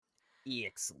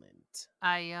Excellent.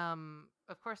 I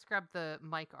of course grabbed the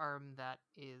mic arm that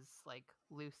is like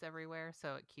loose everywhere,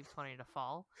 so it keeps wanting to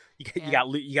fall. You And got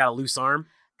a loose arm.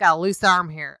 got a loose arm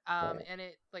here. And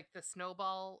it like the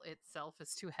snowball itself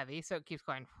is too heavy, so it keeps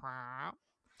going.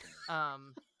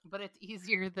 But it's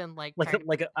easier than like trying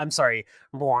to. I'm sorry,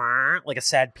 like a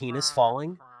sad penis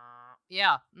falling.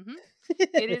 Yeah.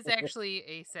 It is actually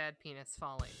a sad penis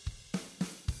falling.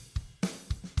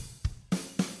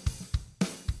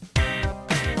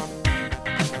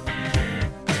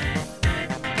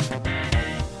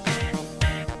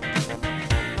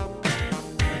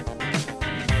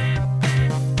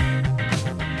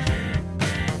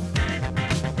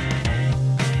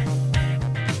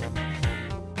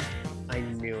 I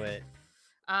knew it.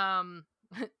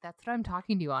 That's what I'm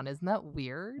talking to you on. Isn't that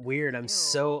weird? Weird.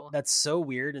 Ew. That's so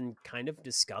weird and kind of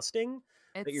disgusting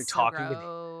that It's you're so talking to me.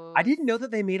 gross. I didn't know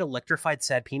that they made electrified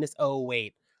sad penis. Oh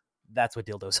wait, that's what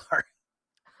dildos are.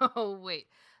 Oh wait,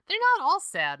 they're not all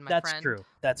sad, my That's friend. true.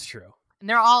 That's true. And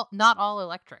they're all not all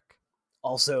electric.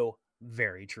 Also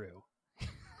very true.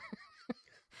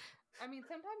 I mean,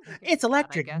 sometimes It's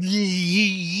electric. Sad,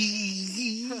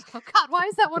 oh God, why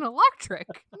is that one electric?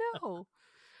 No.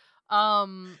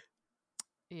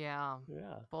 Yeah.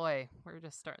 Yeah. Boy, we're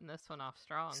just starting this one off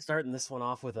strong. Starting this one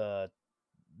off with a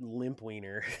limp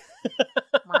wiener.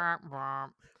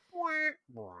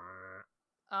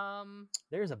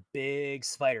 There's a big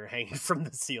spider hanging from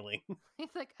the ceiling. He's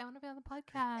like, I want to be on the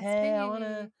podcast. Hey, I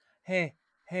wanna.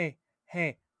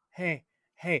 Hey,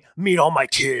 meet all my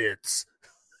kids.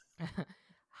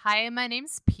 Hi, my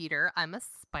name's Peter. I'm a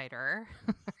spider.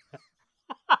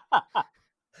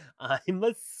 I'm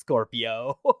a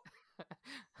Scorpio.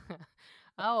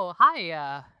 Oh,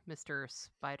 hi, Mr.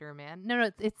 Spider-Man. No,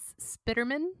 it's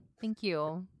Spiderman. Thank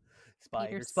you. Spider,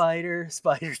 Peter's- spider,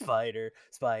 spider, spider,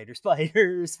 spider,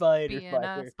 spider, spider, Being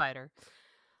spider. a spider.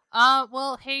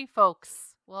 Well, hey,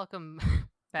 folks. Welcome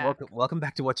back. Welcome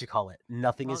back to What You Call It.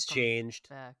 Nothing has Welcome changed.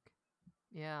 Back.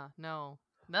 Yeah, no.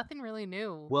 Nothing really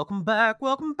new. Welcome back,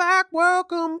 welcome back,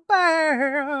 welcome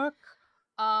back.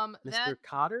 Mr. Mr.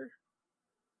 Cotter?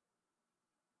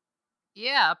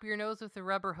 Yeah, up your nose with the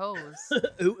rubber hose.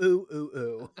 Ooh, ooh, ooh,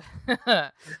 ooh. Ew,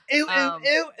 Ooh, ooh,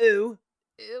 ooh, ooh.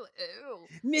 ew.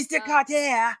 Mr.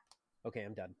 Cotter! Okay,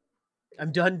 I'm done.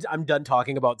 I'm done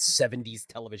talking about 70s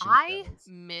television I shows.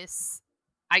 miss...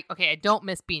 I don't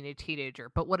miss being a teenager,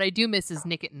 but what I do miss is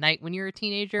Nick at Night when you're a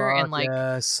teenager, and like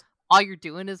yes. all you're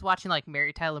doing is watching like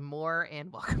Mary Tyler Moore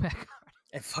and Welcome Back.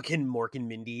 And fucking Mork and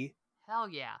Mindy. Hell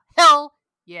yeah. Hell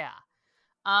yeah.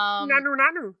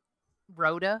 Nanu.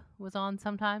 Rhoda was on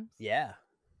sometimes. Yeah.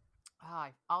 Oh,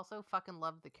 I also fucking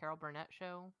loved the Carol Burnett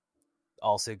show.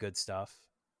 Also good stuff.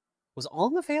 Was All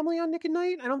in the Family on Nick at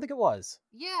Night? I don't think it was.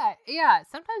 Yeah.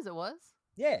 Sometimes it was.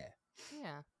 Yeah.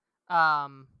 Yeah.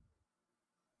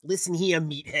 Listen here,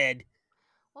 meathead.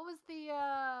 What was the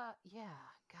yeah,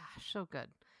 gosh, so good.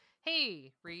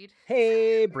 Hey, Reed.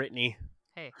 Hey, Brittany.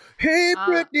 Hey. Hey,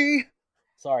 Brittany.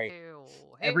 Sorry.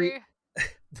 Ew.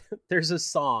 There's a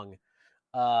song.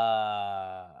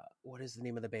 What is the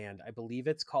name of the band? I believe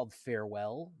it's called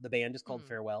Farewell. The band is called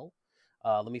Farewell.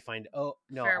 Let me find. Oh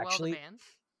no, Farewell, actually, the band?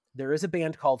 there is a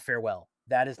band called Farewell.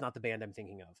 That is not the band I'm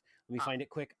thinking of. Let me find it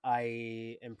quick.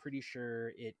 I am pretty sure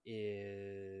it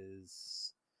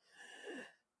is.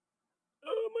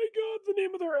 Oh my god, the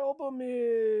name of their album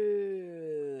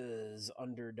is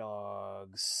Underdog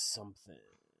something.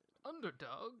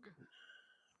 Underdog.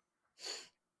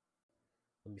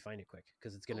 Let me find it quick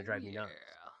because it's gonna drive me nuts.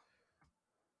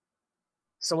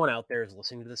 Someone out there is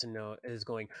listening to this and is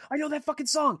going, I know that fucking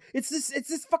song. It's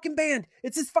this fucking band.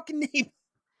 It's this fucking name.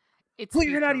 Pull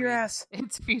your head out of your ass.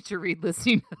 It's Future Reed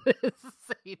listening to this.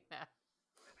 Say that.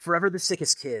 Forever the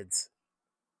Sickest Kids.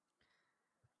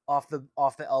 Off the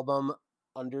album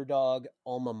Underdog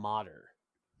Alma Mater.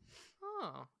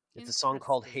 Oh. It's a song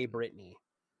called Hey Brittany.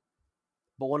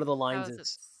 But one of the lines How is is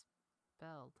it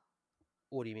spelled?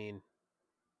 What do you mean?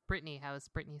 Brittany, how is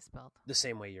Brittany spelled? The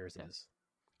same way yours is.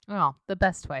 Oh, the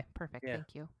best way. Perfect. Yeah.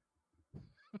 Thank you.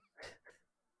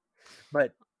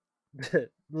 But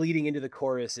leading into the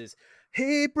chorus is,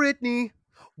 hey Brittany,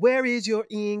 where is your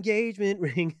engagement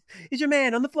ring? Is your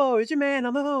man on the floor? Is your man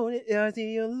on the phone? Is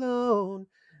he alone?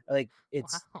 Like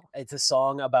it's a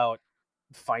song about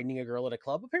finding a girl at a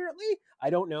club, apparently. I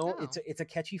don't know. Oh. It's a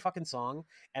catchy fucking song.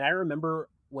 And I remember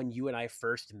when you and I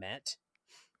first met,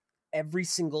 every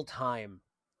single time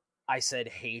I said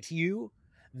hey to you,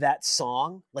 that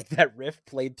song, like that riff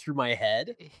played through my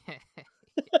head.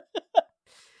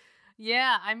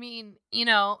 Yeah, I mean,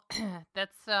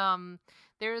 that's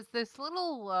There's this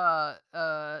little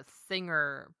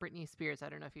singer, Britney Spears. I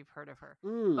don't know if you've heard of her,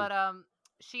 but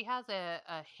she has a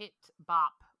hit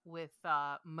bop with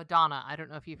Madonna. I don't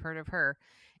know if you've heard of her.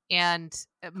 And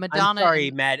Madonna. I'm sorry,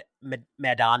 and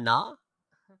Madonna.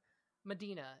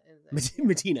 Medina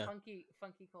Medina. Funky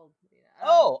cold Medina.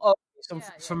 So yeah,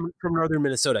 from northern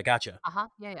Minnesota. Gotcha.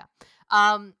 Yeah.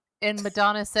 And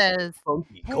Madonna says,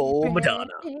 Funky "Hey, cold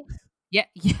Madonna."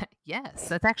 Yes,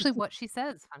 that's actually what she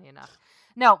says. Funny enough,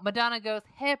 no, Madonna goes,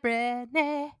 "Hey,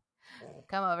 Britney,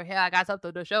 come over here. I got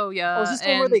something to show you." Oh, is this the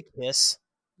one where they kiss?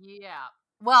 Yeah.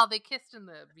 Well, they kissed in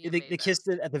the VMAs. They kissed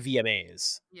it at the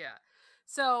VMAs. Yeah.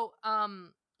 So,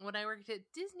 when I worked at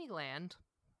Disneyland,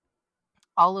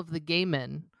 all of the gay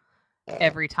men,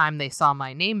 every time they saw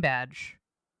my name badge,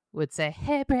 would say,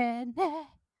 "Hey, Britney,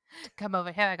 come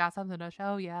over here. I got something to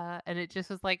show ya." And it just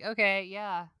was like, okay,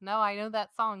 yeah, no, I know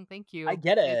that song. Thank you. I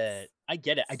get it. I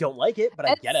don't like it, but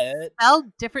I get it.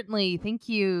 Spelled differently. Thank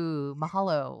you.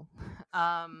 Mahalo.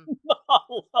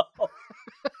 Mahalo.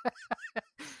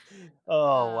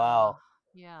 Oh, wow.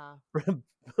 Yeah.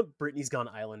 Britney's gone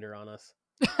Islander on us.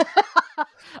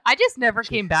 I just never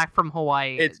came back from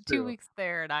Hawaii. It's 2 true. weeks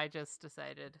there, and I just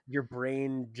decided. Your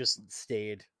brain just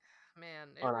stayed on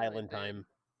really island did. time.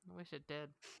 I wish it did.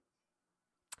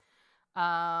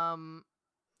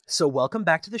 So welcome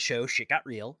back to the show. Shit got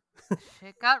real.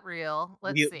 Shit got real.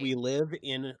 Let's see. We live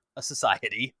in a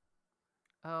society.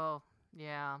 Oh,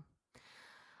 yeah.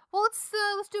 Well,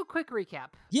 let's do a quick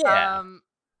recap. Yeah.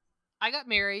 I got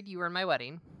married. You were in my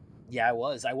wedding. Yeah, I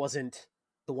was. I wasn't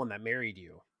the one that married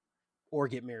you or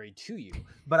get married to you,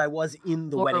 but I was in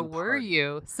the wedding. Or were party.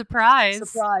 you? Surprise.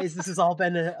 This has all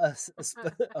been a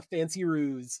fancy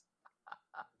ruse.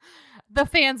 The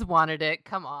fans wanted it.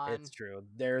 Come on. It's true.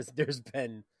 There's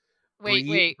been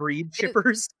breed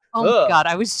shippers. Oh God,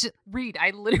 I was just Reed.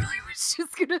 I literally was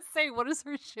just gonna say, what is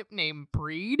her ship name?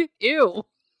 Breed? Ew.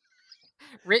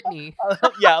 Ritney.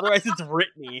 Yeah, otherwise it's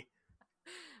Ritney.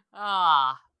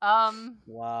 Wow.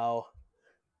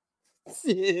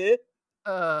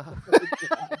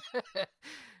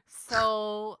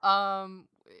 So,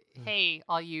 hey,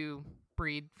 all you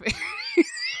breed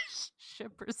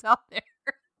shippers out there.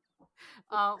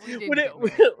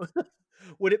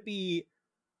 Would it be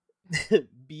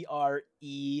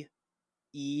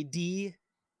BREED?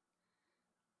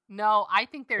 No, I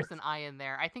think there's an I in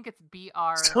there. I think it's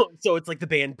BR. So it's like the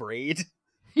band Braid.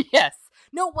 Yes.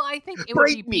 No, well, I think it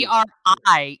would be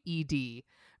BRIED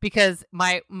because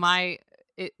my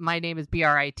name is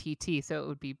BRITT, so it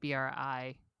would be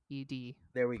BRIED.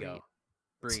 There we go.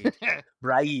 Breed.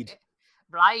 Bride.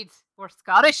 Bride. We're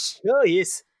Scottish. Oh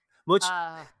yes. Much.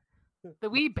 The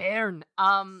wee bairn.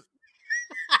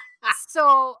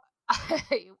 So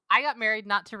I got married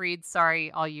not to Reed.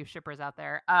 Sorry, all you shippers out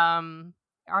there.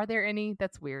 Are there any?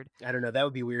 That's weird. I don't know. That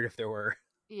would be weird if there were.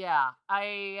 Yeah.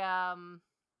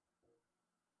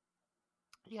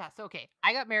 Yeah, so okay.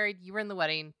 I got married. You were in the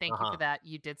wedding. Thank you for that.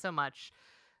 You did so much.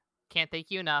 Can't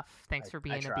thank you enough. Thanks for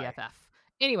being a BFF.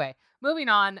 Anyway, moving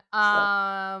on.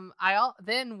 I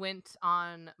then went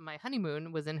on my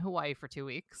honeymoon, was in Hawaii for 2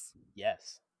 weeks.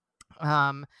 Yes.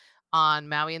 On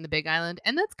Maui and the Big Island.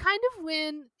 And that's kind of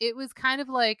when it was kind of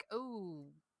like, oh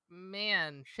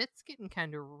man, shit's getting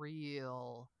kind of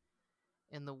real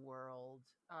in the world.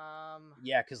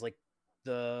 Yeah, because like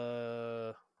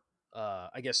the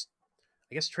I guess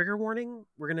trigger warning.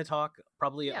 We're gonna talk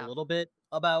probably a little bit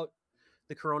about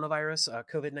the coronavirus,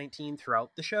 COVID-19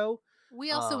 throughout the show.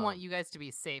 We also want you guys to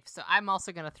be safe, so I'm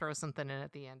also gonna throw something in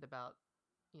at the end about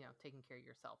taking care of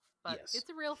yourself. But It's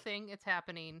a real thing. It's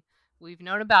happening. We've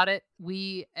known about it.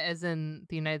 We, as in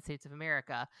the United States of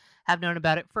America, have known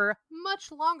about it for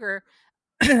much longer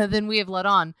than we have let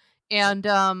on, and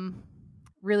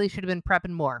really should have been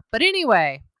prepping more. But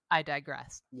anyway, I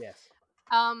digress. Yes.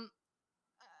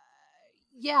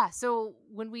 Yeah, so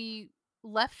when we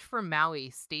left for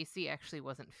Maui, Stacy actually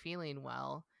wasn't feeling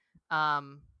well,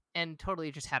 and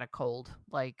totally just had a cold,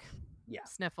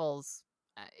 sniffles.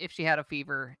 If she had a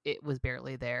fever, it was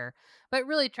barely there, but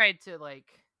really tried to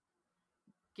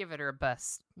give it her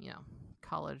best,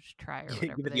 college try or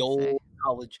whatever. Give it the old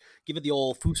college. Give it the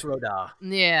old Fusroda.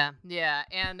 Yeah,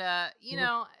 and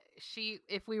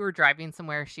if we were driving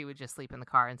somewhere, she would just sleep in the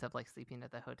car instead of sleeping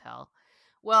at the hotel.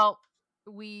 Well,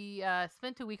 we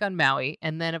spent a week on Maui,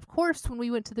 and then of course when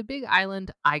we went to the Big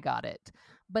Island, I got it.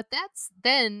 But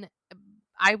then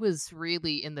I was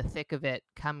really in the thick of it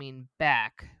coming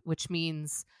back, which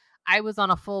means I was on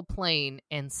a full plane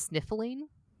and sniffling.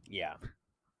 Yeah.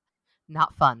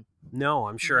 Not fun. No,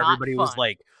 I'm sure everybody was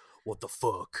like, what the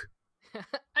fuck?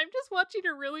 I'm just watching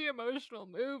a really emotional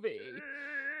movie.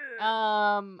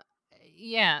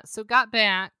 Yeah, so got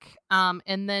back,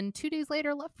 and then 2 days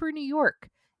later left for New York,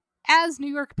 as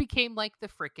New York became like the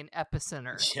freaking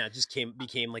epicenter. Yeah, it just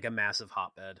became like a massive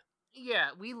hotbed. Yeah,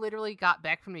 we literally got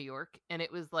back from New York, and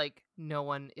it was like, no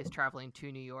one is traveling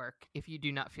to New York. If you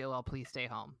do not feel well, please stay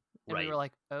home. And we Right. were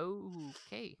like,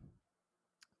 okay,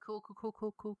 cool.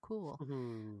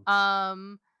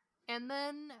 Mhm. And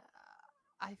then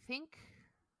I think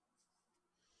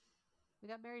we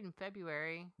got married in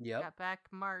February. Yep. Got back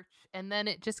March, and then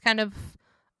it just kind of,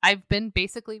 I've been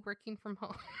basically working from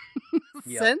home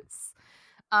Yep. since.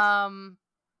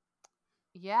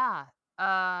 Yeah.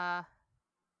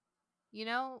 You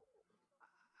know,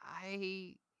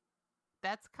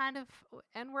 that's kind of,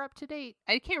 and we're up to date.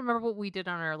 I can't remember what we did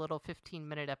on our little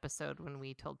 15-minute episode when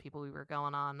we told people we were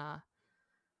going on a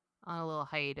little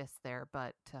hiatus there,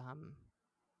 but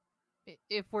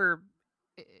if we're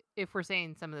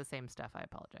saying some of the same stuff, I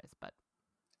apologize, but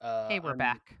hey, we're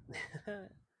back.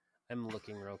 I'm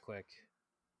looking real quick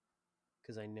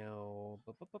because I know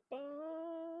those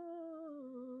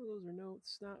are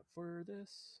notes not for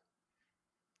this.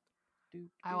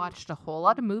 I watched a whole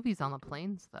lot of movies on the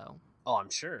planes, though. Oh, I'm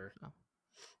sure. So.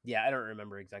 Yeah, I don't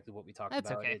remember exactly what we talked That's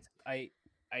about. okay. I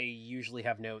usually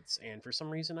have notes, and for some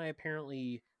reason, I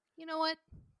apparently. You know what?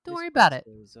 Don't worry about it.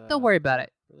 Don't worry about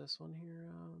it. For this one here,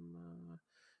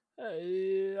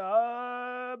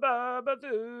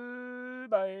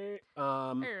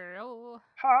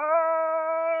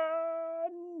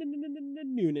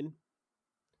 Noonan.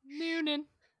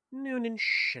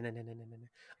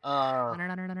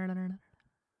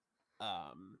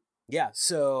 Yeah,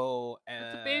 so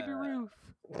it's a baby roof.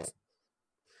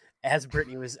 As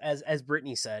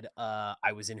Brittany said,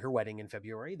 I was in her wedding in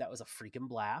February. That was a freaking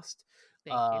blast.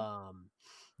 Thank you.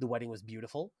 The wedding was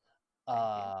beautiful.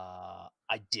 I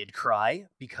did cry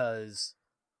because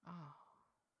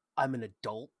I'm an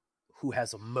adult who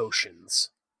has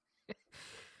emotions.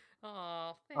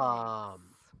 Oh, thanks.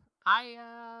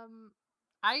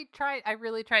 I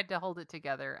really tried to hold it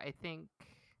together. I think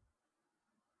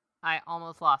I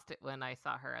almost lost it when I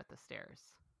saw her at the stairs.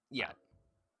 Yeah.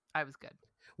 I was good.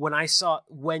 When I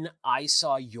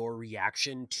saw your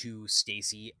reaction to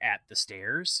Stacy at the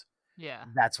stairs, yeah,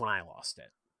 that's when I lost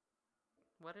it.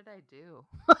 What did I do?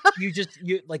 you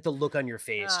like the look on your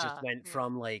face just went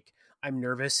from like I'm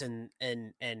nervous and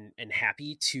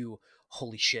happy to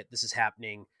holy shit, this is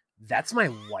happening. That's my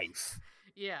wife.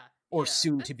 Yeah. Or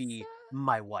soon to be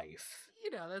my wife.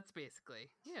 That's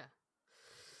basically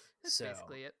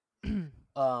basically it.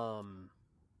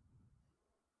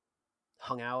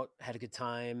 Hung out, had a good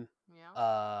time.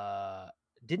 Yeah.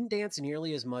 Didn't dance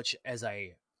nearly as much as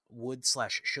I would /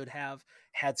 should have.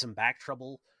 Had some back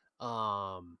trouble.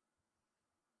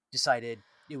 Decided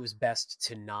it was best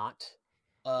to not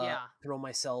throw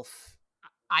myself.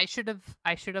 I should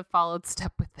have followed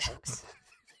step with that.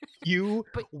 You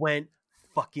went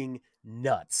fucking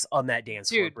nuts on that dance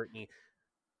floor, Brittany.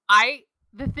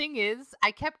 The thing is,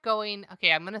 I kept going,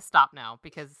 okay, I'm going to stop now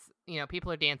because,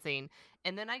 people are dancing.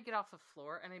 And then I'd get off the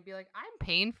floor and I'd be like, I'm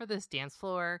paying for this dance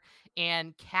floor.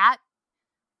 And Kat,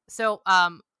 so,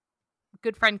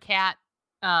 good friend Kat,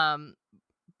 the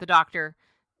doctor,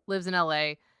 lives in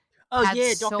LA. Oh,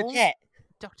 yeah, Dr. Kat.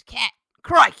 Dr. Kat.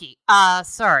 Crikey.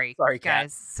 Sorry guys.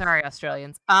 Kat. Sorry,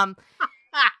 Australians.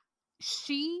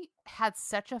 She had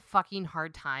such a fucking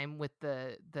hard time with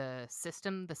the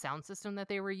sound system that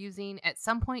they were using. At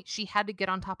some point, she had to get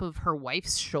on top of her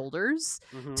wife's shoulders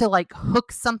to like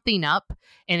hook something up,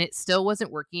 and it still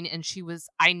wasn't working. And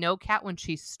I know Kat when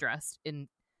she's stressed, and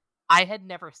I had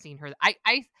never seen her. I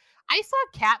saw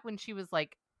Kat when she was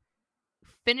like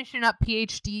finishing up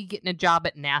PhD, getting a job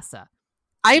at NASA.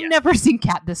 I've never seen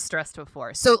Kat this stressed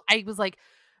before. So I was like,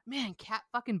 man, Kat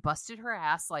fucking busted her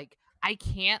ass. Like, I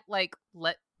can't like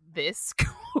let this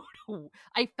go.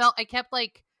 I kept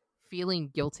like feeling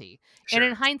guilty. Sure. And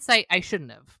in hindsight, I shouldn't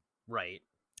have. Right.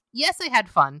 Yes, I had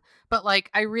fun, but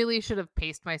like I really should have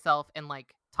paced myself and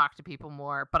like talked to people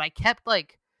more. But I kept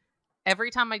like every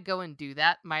time I'd go and do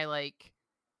that, my like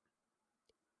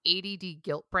ADD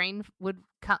guilt brain would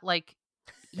cut like,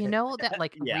 that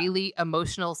like really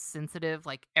emotional, sensitive,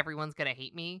 like everyone's gonna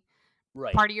hate me.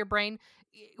 Right. Part of your brain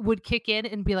would kick in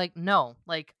and be like, no,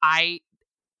 like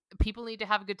people need to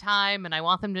have a good time and I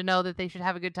want them to know that they should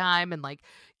have a good time. And like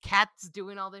Kat's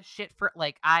doing all this shit for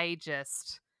like, I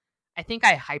think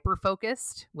I hyper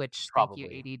focused, which probably.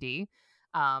 Thank you,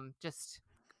 ADD. Just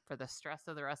for the stress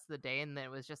of the rest of the day. And then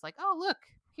it was just like, oh, look,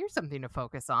 here's something to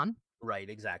focus on. Right.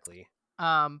 Exactly.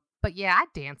 But yeah, I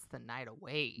danced the night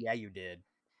away. Yeah, you did.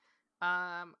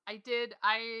 I did.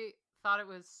 I thought it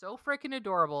was so freaking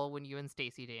adorable when you and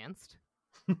Stacy danced.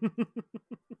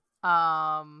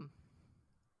 Um,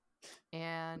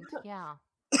 and yeah,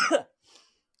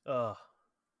 Oh,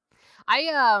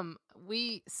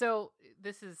 so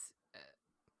this is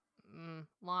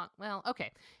long. Well,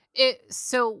 okay.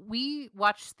 So we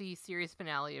watched the series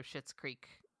finale of Schitt's Creek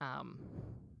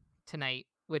tonight,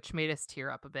 which made us tear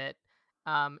up a bit.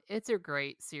 It's a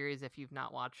great series if you've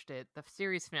not watched it. The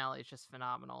series finale is just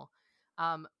phenomenal.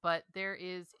 But there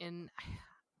is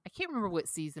I can't remember what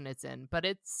season it's in, but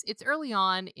it's early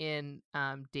on in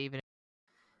um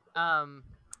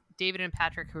David and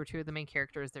Patrick, who are two of the main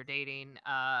characters, they're dating.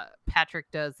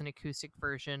 Patrick does an acoustic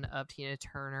version of Tina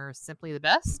Turner's "Simply the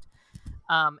Best,"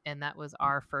 and that was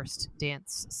our first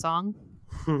dance song.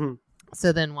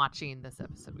 So then, watching this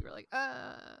episode, we were like,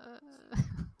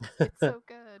 it's so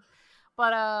good.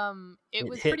 But it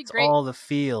was pretty hits great. all the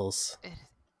feels.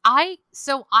 I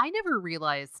never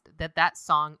realized that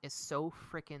song is so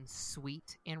freaking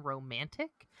sweet and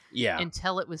romantic. Yeah.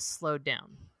 Until it was slowed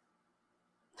down.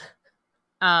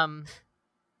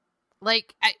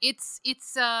 Like it's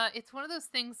one of those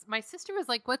things. My sister was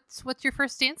like, "What's your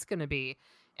first dance gonna be?"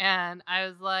 And I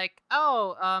was like,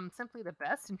 "Oh, Simply the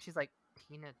Best." And she's like,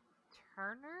 "Tina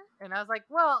Turner?" And I was like,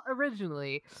 "Well,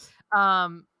 originally,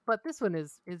 but this one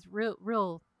is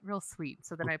real sweet."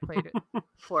 So then I played it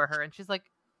for her, and she's like,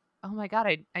 "Oh my god,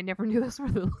 I never knew those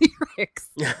were the lyrics."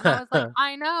 And I was like,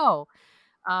 "I know."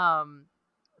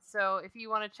 So if you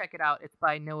want to check it out, it's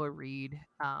by Noah Reid.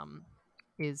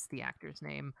 Is the actor's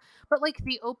name. But like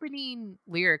the opening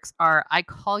lyrics are, "I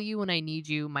call you when I need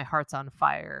you, my heart's on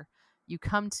fire. You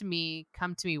come to me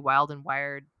wild and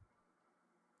wired.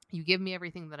 You give me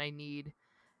everything that I need."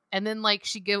 And then like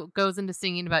she goes into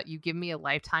singing about, "You give me a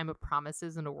lifetime of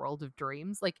promises and a world of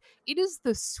dreams." Like it is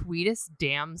the sweetest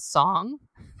damn song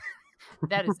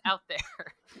that is out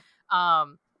there. I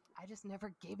just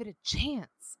never gave it a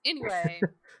chance. Anyway,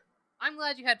 I'm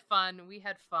glad you had fun. We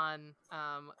had fun.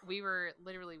 We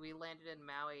landed in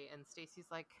Maui, and Stacy's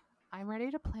like, "I'm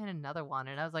ready to plan another one,"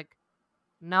 and I was like,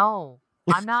 "No,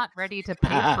 I'm not ready to pay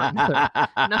for another.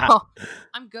 No,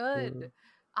 I'm good.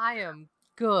 I am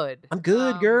good. I'm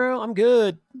good, girl. I'm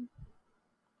good."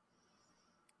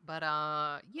 But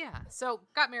yeah. So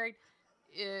got married.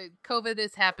 COVID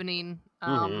is happening.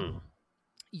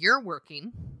 You're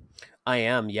working. I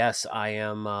am. Yes, I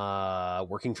am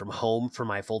working from home for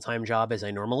my full-time job as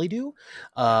I normally do.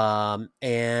 And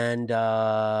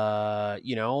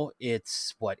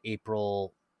it's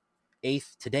April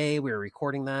 8th today. We're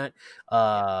recording that.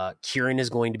 Kieran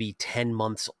is going to be 10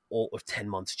 months old. 10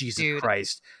 months. Jesus Dude.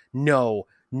 Christ. No,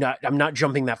 I'm not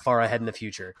jumping that far ahead in the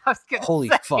future. Holy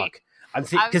fuck.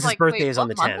 Because his birthday is on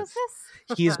the 10th.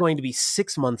 He is going to be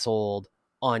 6 months old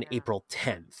on April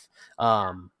 10th.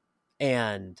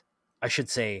 And I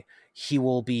should say he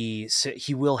will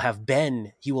have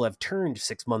turned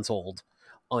 6 months old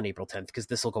on April 10th, because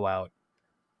this will go out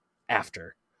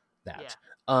after that.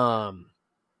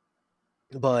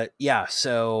 But yeah,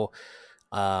 so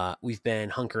we've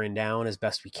been hunkering down as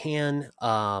best we can.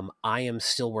 I am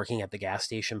still working at the gas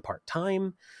station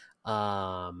part-time.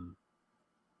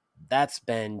 That's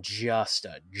been just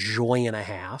a joy and a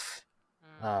half.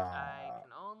 I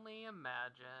can only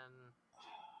imagine.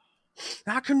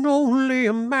 I can only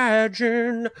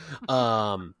imagine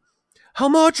how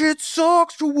much it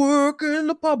sucks to work in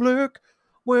the public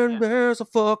when there's a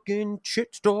fucking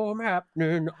shitstorm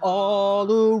happening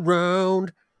all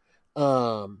around.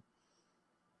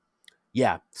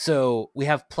 Yeah, so we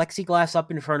have plexiglass up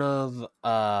in front of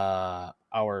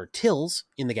our tills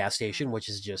in the gas station, which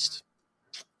is just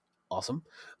awesome.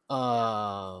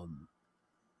 But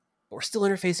we're still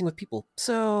interfacing with people,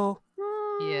 so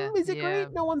is it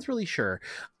great? No one's really sure.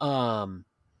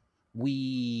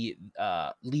 We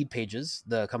Lead Pages,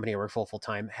 the company I work for full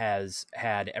time, has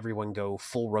had everyone go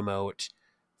full remote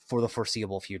for the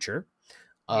foreseeable future.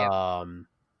 And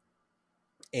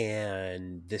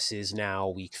this is now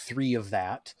week 3 of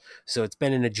that, so it's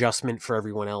been an adjustment for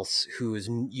everyone else who is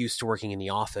used to working in the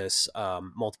office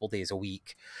multiple days a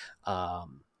week.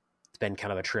 It's been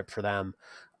kind of a trip for them.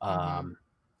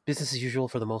 Business as usual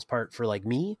for the most part for like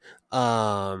me.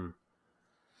 Oh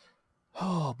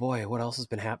boy, what else has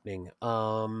been happening?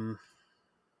 I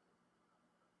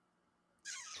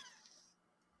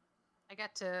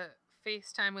got to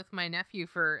FaceTime with my nephew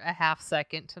for a half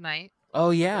second tonight. Oh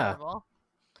yeah. Adorable.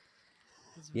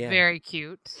 It's very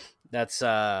cute. That's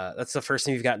the first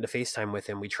time we've gotten to FaceTime with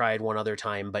him. We tried one other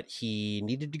time, but he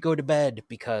needed to go to bed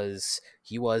because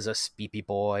he was a speepy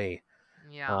boy.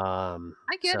 Yeah.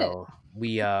 I get it.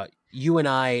 We you and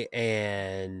I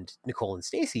and Nicole and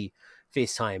Stacy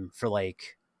FaceTime for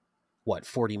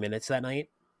 40 minutes that night?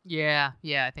 Yeah,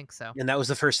 I think so. And that was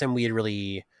the first time we had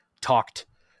really talked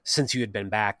since you had been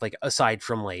back, like aside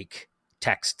from like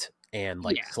text and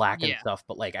like Yeah, Slack and yeah. stuff,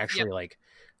 but like actually Yep. like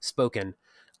spoken.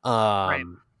 Right.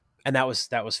 And that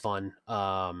was fun.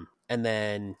 And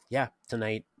then yeah,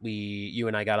 tonight you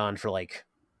and I got on for like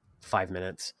 5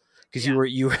 minutes because Yeah.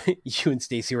 you you and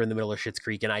Stacy were in the middle of Schitt's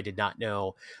Creek and I did not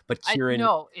know, but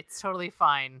No, it's totally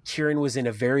fine. Kieran was in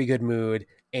a very good mood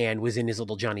and was in his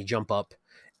little Johnny jump up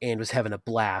and was having a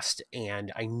blast,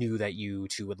 and I knew that you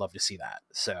two would love to see that.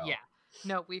 So Yeah.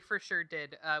 No, we for sure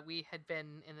did. We had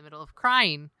been in the middle of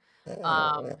crying.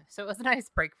 So it was a nice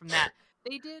break from that.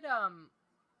 They did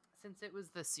since it was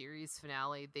the series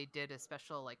finale, they did a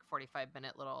special like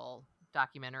 45-minute little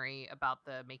documentary about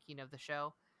the making of the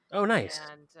show. oh nice.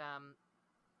 And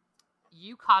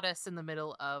you caught us in the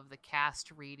middle of the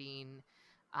cast reading.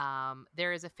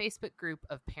 There is a Facebook group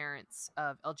of parents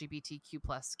of LGBTQ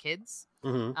plus kids,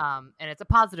 Mm-hmm. and it's a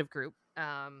positive group.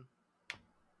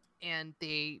 And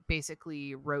they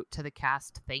basically wrote to the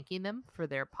cast thanking them for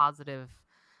their positive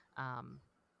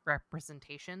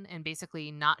representation and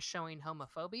basically not showing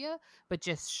homophobia, but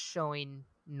just showing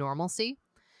normalcy.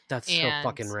 That's so And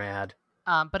fucking rad.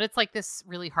 but it's like this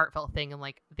really heartfelt thing, and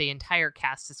like the entire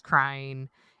cast is crying,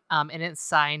 and it's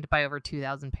signed by over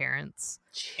 2,000 parents.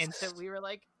 And so Jesus. we were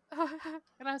like,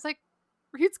 and I was like,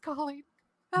 Reed's calling.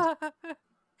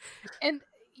 And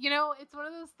you know, it's one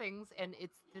of those things, and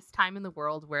it's this time in the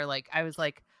world where like I was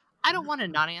like, I don't want to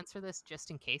not answer this just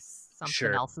in case something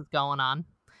Sure. else is going on.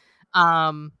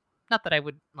 Not that I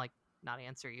would like not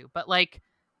answer you, but like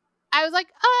I was like,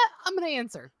 I'm gonna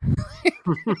answer.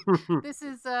 This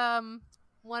is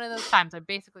one of those times I'm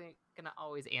basically gonna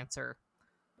always answer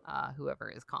whoever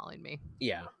is calling me.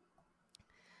 Yeah.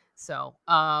 So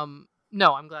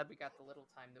no, I'm glad we got the little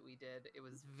time that we did. It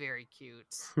was very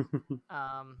cute.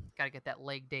 Gotta get that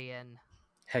leg day in.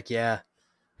 Heck yeah.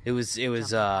 It was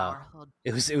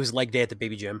leg day at the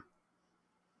baby gym.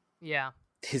 Yeah.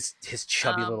 His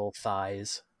chubby little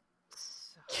thighs.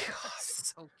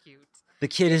 So cute. The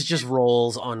kid is just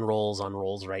rolls on rolls on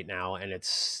rolls right now, and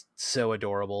it's so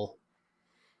adorable.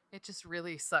 It just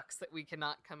really sucks that we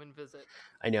cannot come and visit.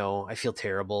 I know. I feel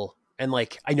terrible. And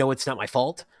like, I know it's not my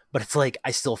fault, but it's like,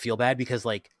 I still feel bad because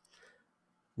like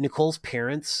Nicole's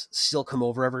parents still come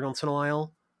over every once in a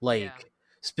while. Like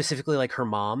specifically like her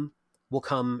mom will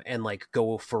come and like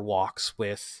go for walks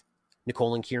with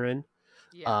Nicole and Kieran.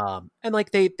 Yeah. And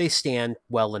like they stand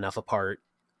well enough apart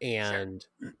and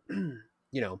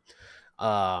you know,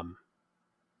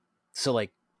 so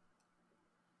like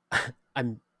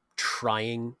I'm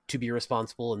trying to be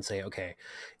responsible and say, okay,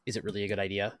 is it really a good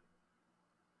idea?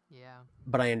 Yeah.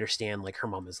 But I understand like her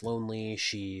mom is lonely.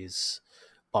 She's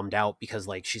bummed out because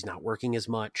like she's not working as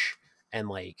much and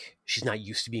like she's not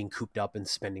used to being cooped up and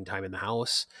spending time in the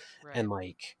house. Right. And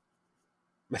like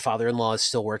my father-in-law is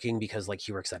still working because like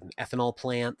he works at an ethanol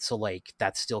plant. So like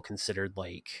that's still considered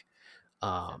like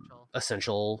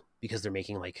essential because they're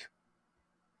making like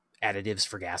additives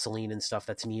for gasoline and stuff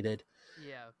that's needed.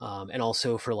 Yeah. And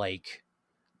also for like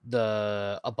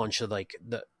a bunch of like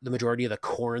the majority of the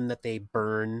corn that they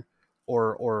burn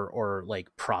or like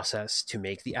process to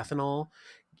make the ethanol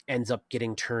ends up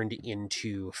getting turned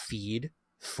into feed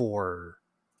for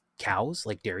cows,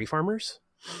 like dairy farmers.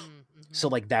 Mm-hmm. So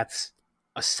like that's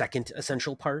a second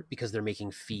essential part because they're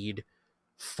making feed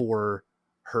for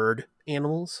herd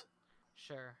animals.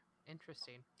 Sure.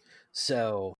 Interesting.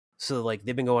 So like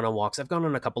they've been going on walks. I've gone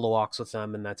on a couple of walks with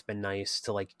them and that's been nice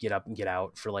to like get up and get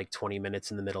out for like 20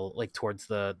 minutes in the middle, like towards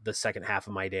the second half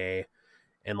of my day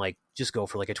and like just go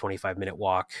for like a 25-minute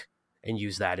walk and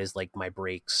use that as like my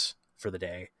breaks for the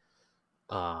day.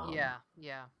 Yeah.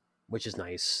 Which is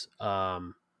nice.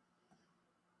 Going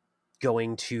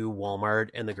to Walmart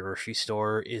and the grocery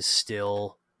store is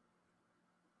still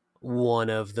one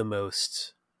of the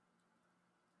most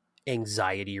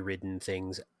anxiety-ridden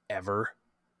things ever.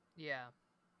 Yeah.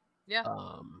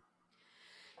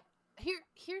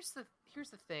 Here's the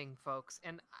thing, folks,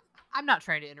 and I'm not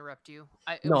trying to interrupt you.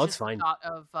 No, it's fine. The thought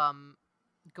of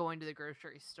going to the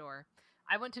grocery store.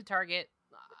 I went to Target.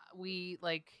 We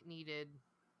like needed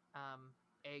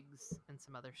eggs and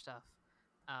some other stuff,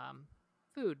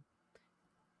 food,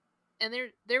 and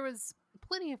there was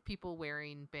plenty of people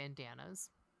wearing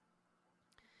bandanas.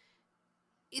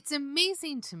 It's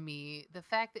amazing to me the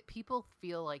fact that people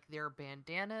feel like their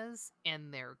bandanas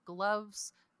and their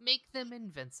gloves make them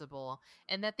invincible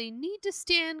and that they need to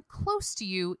stand close to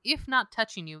you if not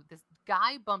touching you. This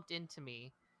guy bumped into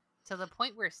me to the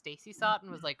point where Stacy saw it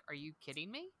and was like, "Are you kidding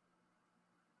me?"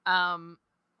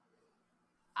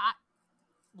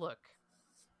 Look,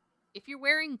 if you're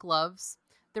wearing gloves,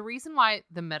 The reason why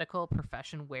the medical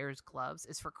profession wears gloves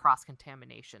is for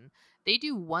cross-contamination. They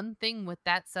do one thing with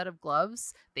that set of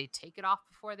gloves, they take it off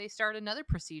before they start another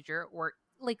procedure, or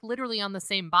like literally on the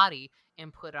same body,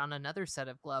 and put on another set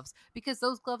of gloves, because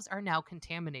those gloves are now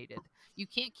contaminated. You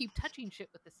can't keep touching shit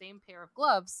with the same pair of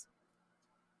gloves.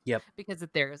 Yep. Because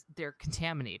they're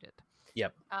contaminated.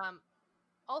 Yep.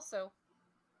 Also,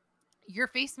 your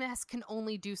face mask can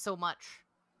only do so much.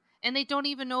 And they don't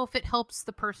even know if it helps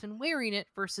the person wearing it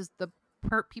versus the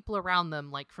people around them,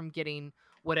 like from getting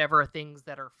whatever things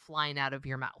that are flying out of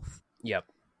your mouth. Yep.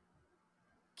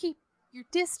 Keep your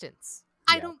distance.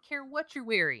 Yeah. I don't care what you're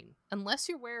wearing, unless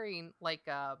you're wearing like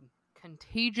a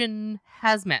Contagion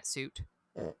hazmat suit.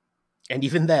 And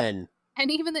even then,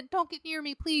 don't get near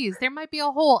me, please. There might be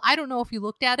a hole. I don't know if you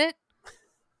looked at it.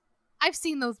 I've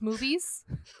seen those movies.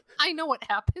 I know what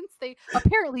happens. They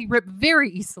apparently rip very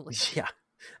easily. Yeah.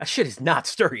 That shit is not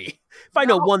sturdy. If I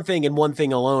know one thing and one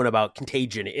thing alone about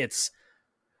Contagion, it's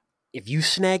if you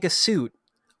snag a suit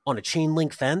on a chain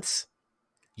link fence,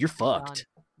 you're fucked.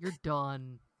 You're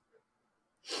done.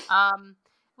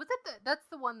 Was it that's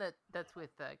the one that's with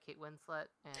Kate Winslet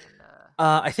and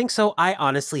I think so. I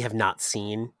honestly have not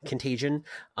seen Contagion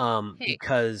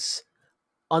because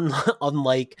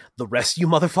unlike the rest of you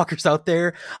motherfuckers out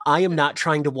there, I am not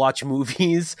trying to watch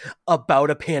movies about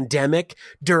a pandemic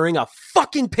during a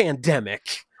fucking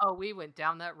pandemic. Oh, we went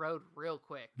down that road real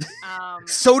quick.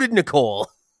 So did Nicole.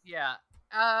 Yeah.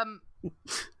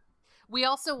 We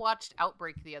also watched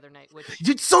Outbreak the other night, which...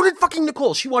 So did fucking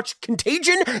Nicole. She watched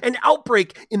Contagion and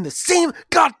Outbreak in the same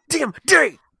goddamn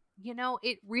day. You know,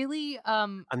 it really...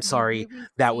 I'm sorry. Really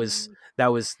that was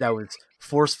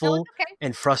forceful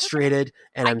and frustrated,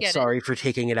 and I'm sorry for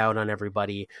taking it out on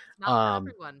everybody. Not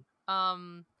everyone.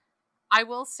 I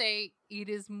will say it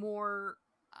is more...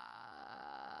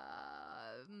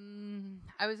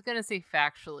 I was going to say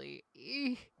factually.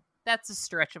 That's a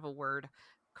stretch of a word.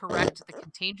 Correct. The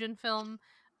Contagion film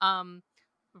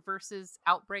versus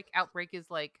Outbreak. Outbreak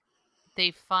is like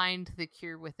they find the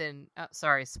cure within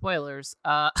sorry, spoilers.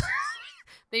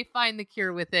 They find the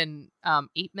cure within 8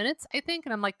 minutes, I think,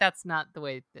 and I'm like, that's not the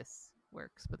way this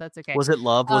works, but that's okay. Was it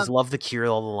love? Was love the cure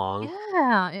all along?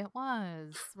 Yeah, it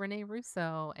was. Rene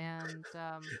Russo and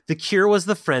the cure was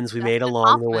the friends we made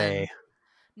along the way.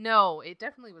 No, it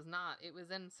definitely was not. It was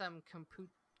in some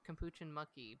Kombucha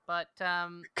monkey, but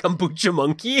Kombucha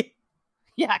monkey?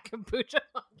 Yeah, Kombucha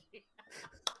monkey.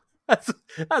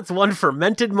 That's one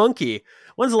fermented monkey.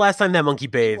 When's the last time that monkey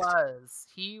bathed?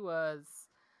 He was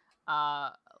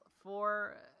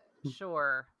for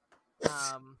sure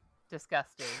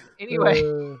disgusting.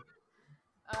 Anyway.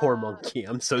 Poor monkey.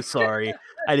 I'm so sorry.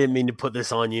 I didn't mean to put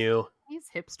this on you. He's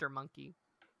hipster monkey.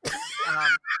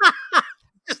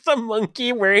 Just a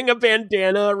monkey wearing a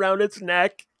bandana around its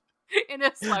neck. In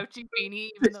a slouchy beanie,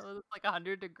 even though it's like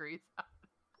 100 degrees out.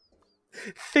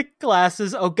 Thick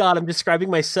glasses. Oh god, I'm describing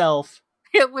myself.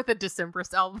 With a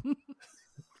Decemberist album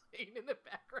playing in the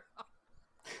background.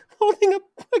 Holding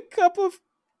a cup of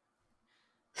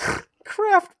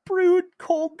craft brewed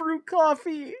cold brew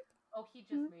coffee. Oh, he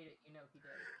just made it. You know he did.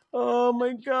 Oh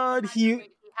my god. He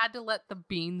had to let the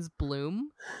beans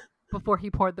bloom before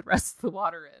he poured the rest of the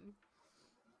water in.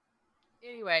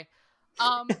 Anyway.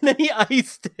 And then he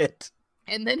iced it.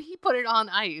 And then he put it on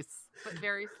ice, but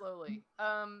very slowly.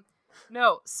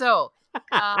 No, so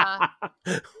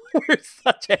we're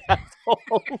such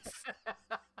assholes.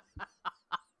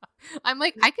 I'm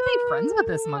like, I can be friends with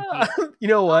this monkey. You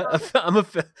know what?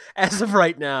 As of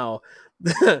right now,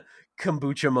 the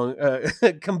kombucha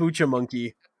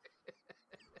monkey.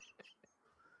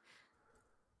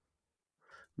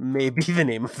 Maybe the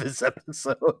name of this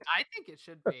episode. I think it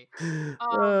should be.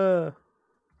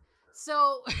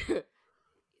 So,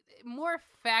 more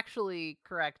factually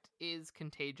correct is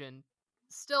Contagion.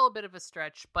 Still a bit of a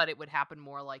stretch, but it would happen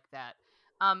more like that.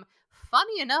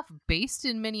 Funny enough, based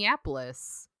in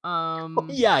Minneapolis.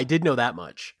 Yeah, I did know that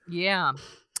much. Yeah.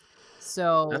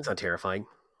 So that's not terrifying.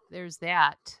 There's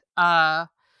that. Yeah,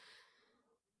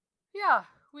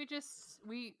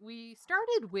 we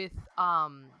started with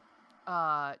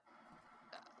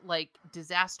like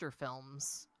disaster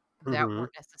films that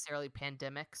weren't necessarily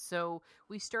pandemic. So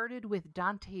we started with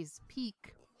Dante's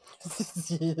Peak,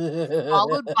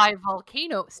 followed by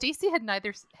Volcano. Stacy had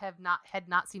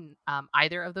not seen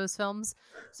either of those films,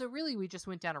 so really we just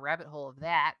went down a rabbit hole of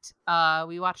that.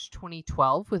 We watched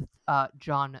 2012 with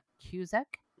John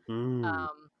Cusack. And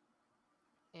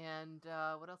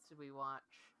what else did we watch?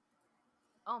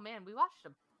 Oh man, we watched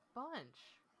a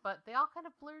bunch, but they all kind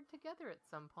of blurred together at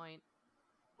some point.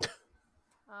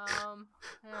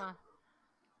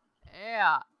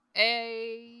 Yeah.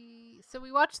 so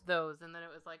we watched those, and then it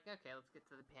was like, okay, let's get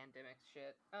to the pandemic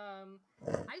shit.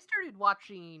 I started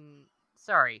watching.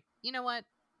 Sorry, you know what?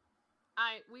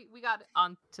 We got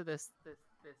onto this.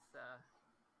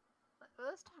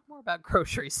 Let's talk more about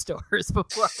grocery stores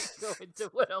before I go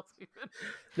into what else we've been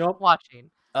Nope.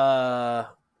 watching. Wash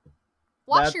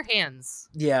your hands.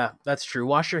 Yeah, that's true.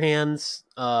 Wash your hands.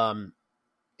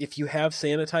 If you have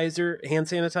hand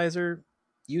sanitizer,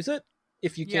 use it.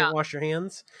 If you can't wash your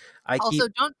hands,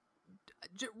 don't.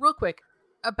 Real quick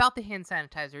about the hand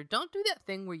sanitizer. Don't do that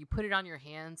thing where you put it on your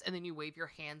hands and then you wave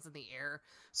your hands in the air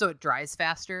so it dries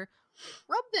faster.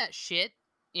 Rub that shit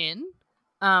in.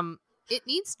 It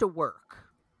needs to work.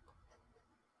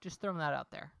 Just throwing that out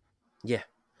there. Yeah.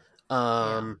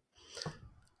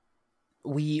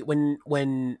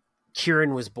 When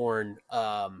Kieran was born,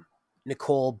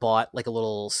 Nicole bought like a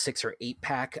little 6 or 8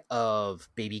 pack of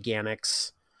Baby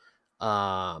Ganix.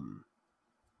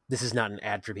 This is not an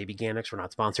ad for Baby Ganix. We're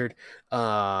not sponsored.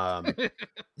 Hey,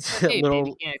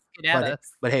 Baby Ganix, get at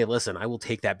us. But hey, listen, I will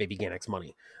take that Baby Ganix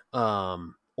money.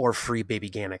 Or free Baby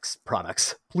Ganix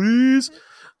products, please.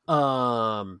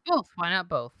 Both. Why not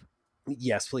both?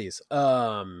 Yes, please.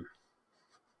 We're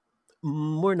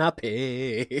not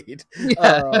paid.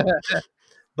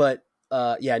 But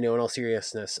yeah, no, in all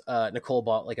seriousness, Nicole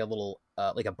bought like a little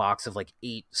like a box of like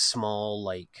 8 small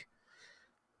like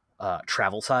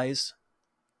travel size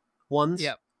ones.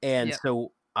 Yep. And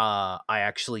so I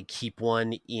actually keep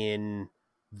one in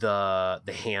the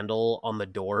handle on the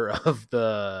door of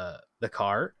the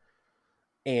car.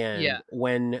 And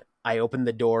when I open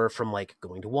the door from like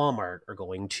going to Walmart or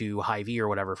going to Hy-Vee or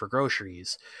whatever for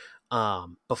groceries,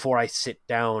 before I sit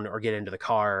down or get into the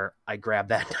car, I grab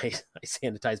that I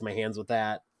sanitize my hands with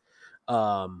that,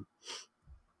 and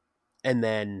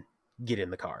then get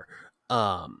in the car.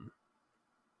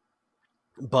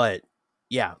 But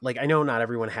yeah, like I know not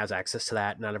everyone has access to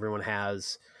that. Not everyone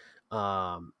has.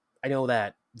 I know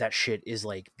that shit is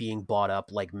like being bought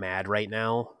up like mad right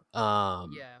now.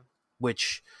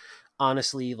 Which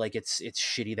honestly, like it's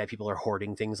shitty that people are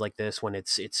hoarding things like this when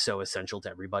it's so essential to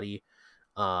everybody.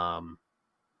 But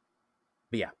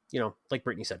yeah, you know, like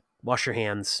Brittany said, wash your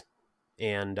hands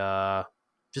and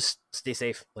just stay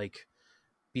safe. Like,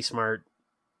 be smart.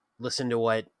 Listen to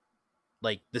what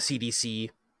like the CDC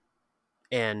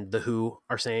and the WHO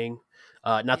are saying.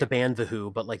 Not the band The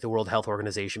Who, but like the World Health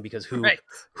Organization, because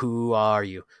who are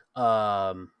you?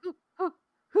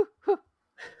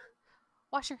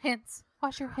 Wash your hands.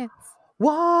 Wash your hands.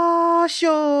 Wash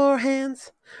your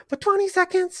hands for 20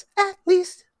 seconds at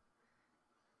least.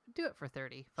 Do it for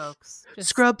 30, folks. Just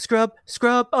scrub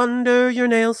under your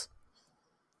nails.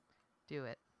 Do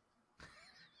it.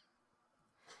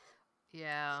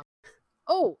 Yeah.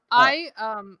 Oh, I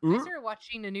started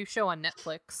watching a new show on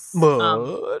Netflix.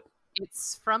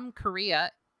 It's from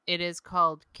Korea. It is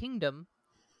called Kingdom,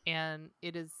 and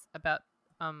it is about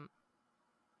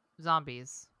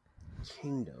zombies.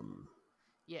 Kingdom.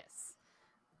 Yes.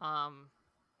 I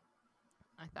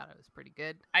thought it was pretty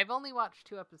good. I've only watched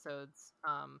 2 episodes.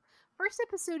 First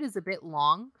episode is a bit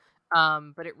long,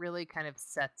 but it really kind of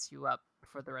sets you up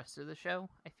for the rest of the show,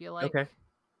 I feel like. Okay.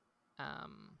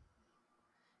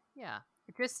 Yeah.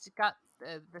 It just got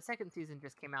the second season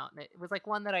just came out, and it was like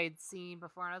one that I had seen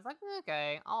before, and I was like,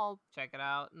 okay, I'll check it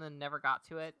out, and then never got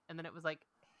to it. And then it was like,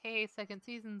 hey, second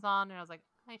season's on, and I was like,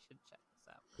 I should check this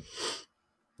out.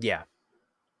 Yeah.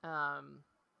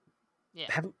 Yeah.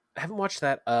 I haven't watched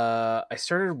that. I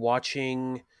started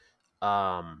watching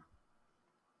The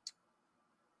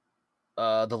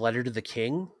Letter to the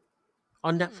King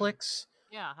on Netflix.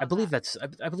 Yeah. I believe that's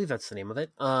the name of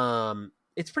it.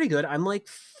 It's pretty good. I'm like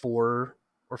 4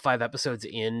 or 5 episodes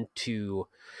into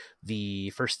the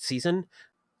first season.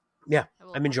 Yeah,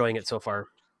 I'm enjoying it so far.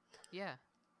 Yeah.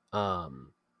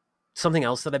 Something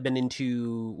else that I've been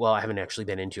into, well, I haven't actually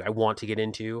been into, I want to get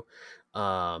into,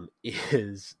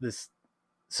 is this.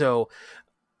 So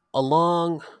a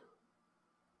long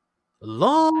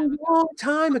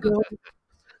time ago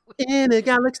in a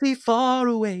galaxy far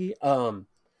away,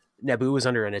 Naboo was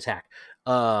under an attack.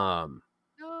 No.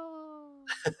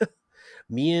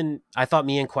 I thought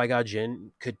me and Qui-Gon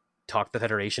Jinn could talk the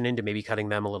Federation into maybe cutting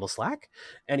them a little slack.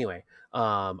 Anyway,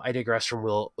 I digress from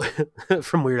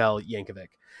Weird Al Yankovic.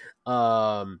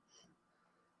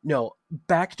 No,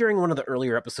 back during one of the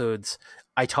earlier episodes,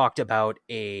 I talked about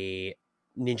a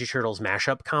Ninja Turtles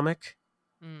mashup comic.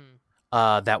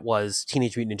 That was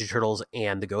Teenage Mutant Ninja Turtles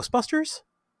and the Ghostbusters.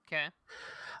 Okay.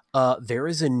 There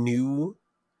is a new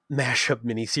mashup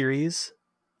miniseries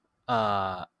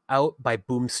out by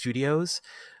Boom Studios,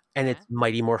 and it's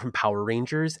Mighty Morphin Power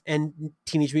Rangers and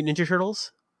Teenage Mutant Ninja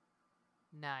Turtles.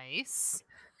 Nice.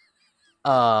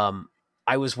 Um,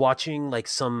 I was watching like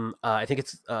some, I think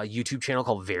it's a YouTube channel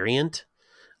called Variant.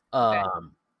 Okay.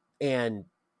 And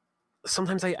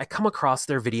sometimes I come across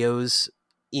their videos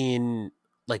in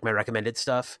like my recommended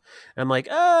stuff, and I'm like,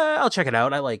 I'll check it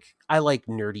out. I like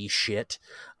nerdy shit.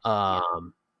 Yeah.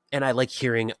 And I like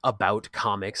hearing about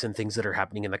comics and things that are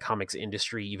happening in the comics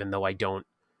industry, even though I don't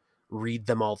read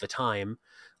them all the time.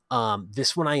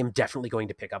 This one I am definitely going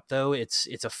to pick up though. It's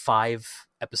a 5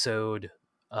 episode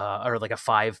or like a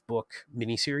 5 book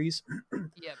miniseries.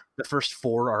 Yep. The first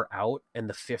 4 are out, and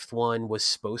the 5th one was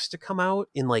supposed to come out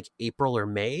in like April or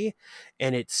May,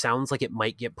 and it sounds like it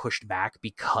might get pushed back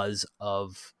because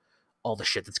of all the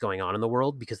shit that's going on in the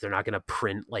world, because they're not going to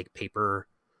print like paper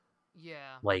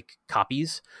Yeah. like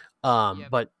copies. Yep.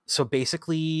 But so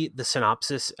basically the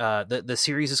synopsis, the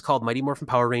series is called Mighty Morphin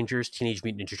Power Rangers Teenage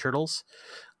Mutant Ninja Turtles.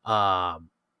 Um,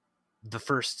 the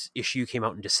first issue came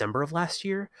out in December of last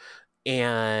year,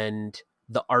 and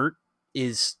the art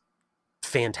is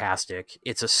fantastic.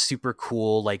 It's a super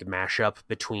cool like mashup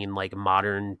between like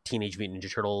modern Teenage Mutant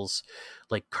Ninja Turtles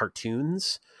like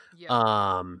cartoons, Yep.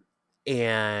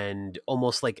 and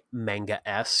almost like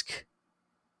manga-esque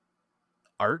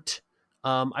art,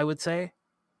 I would say.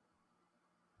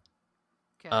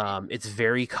 Okay. It's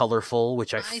very colorful,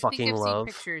 which I I think fucking I've seen love.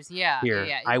 pictures. Yeah. Yeah. Here,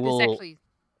 Yeah. I This will actually.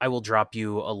 I will drop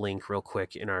you a link real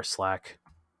quick in our Slack.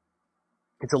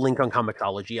 It's a link on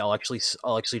Comixology. I'll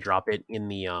actually drop it in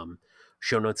the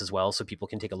show notes as well, so people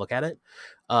can take a look at it.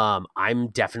 I'm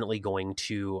definitely going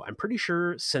to. I'm pretty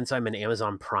sure, since I'm an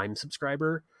Amazon Prime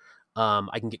subscriber,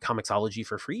 I can get Comixology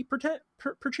for free per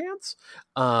chance.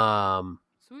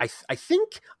 Sweet. I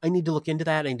think I need to look into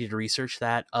that. I need to research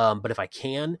that. But if I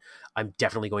can, I'm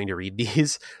definitely going to read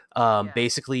these. Yeah.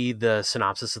 Basically, the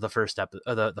synopsis of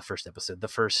the the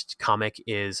first comic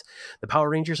is: the Power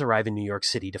Rangers arrive in New York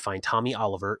City to find Tommy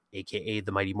Oliver, aka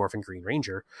the Mighty Morphin Green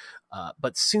Ranger,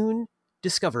 but soon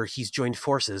discover he's joined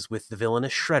forces with the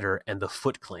villainous Shredder and the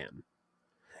Foot Clan.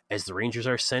 As the Rangers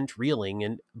are sent reeling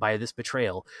and by this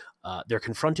betrayal, they're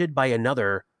confronted by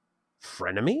another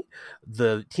frenemy,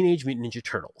 the Teenage Mutant Ninja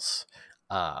Turtles.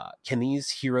 Can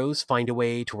these heroes find a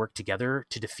way to work together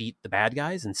to defeat the bad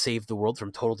guys and save the world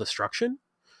from total destruction?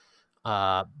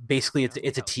 Basically,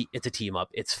 it's a team up.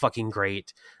 It's fucking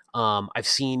great. I've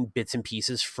seen bits and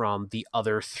pieces from the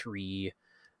other 3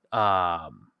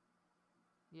 um,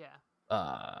 Yeah.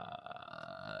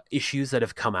 issues that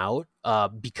have come out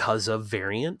because of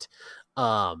Variant.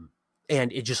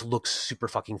 And it just looks super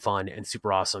fucking fun and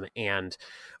super awesome. And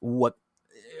what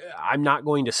I'm not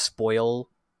going to spoil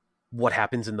what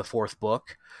happens in the 4th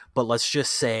book, but let's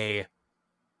just say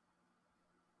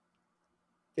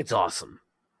it's awesome.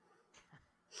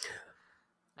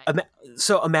 Nice.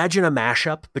 So imagine a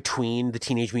mashup between the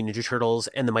Teenage Mutant Ninja Turtles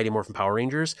and the Mighty Morphin Power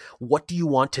Rangers. What do you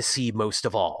want to see most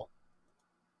of all?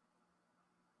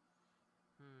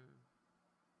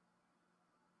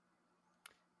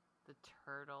 The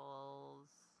turtles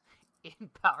in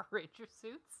Power Ranger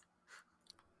suits.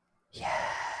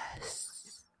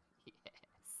 Yes. Yes.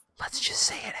 Let's just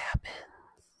say it happens.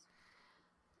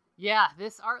 Yeah,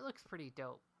 this art looks pretty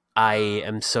dope. I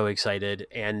am so excited,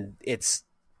 and it's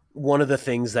one of the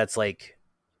things that's like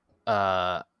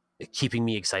keeping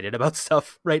me excited about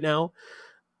stuff right now.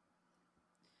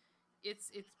 It's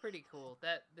pretty cool.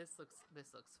 This looks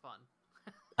fun.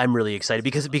 I'm really excited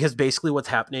because basically what's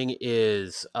happening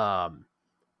is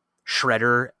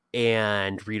Shredder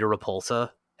and Rita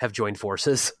Repulsa have joined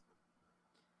forces.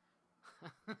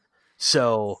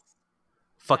 So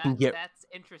fucking that's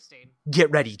interesting. Get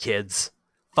ready, kids.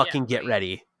 Fucking get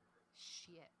ready.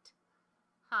 Shit.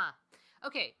 Huh.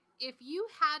 Okay, if you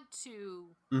had to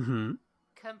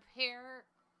compare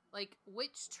like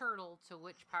which turtle to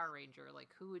which Power Ranger, like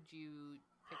who would you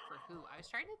pick for who? I was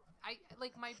trying to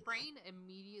my brain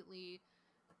immediately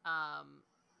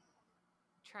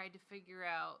tried to figure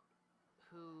out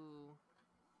who,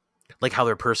 like how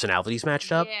their personalities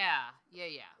matched up.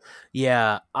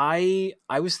 Yeah. I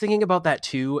was thinking about that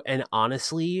too, and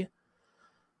honestly,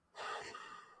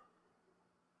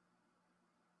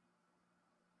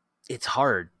 it's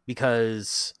hard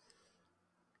because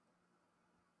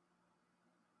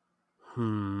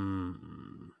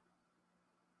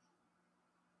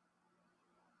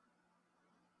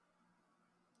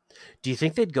do you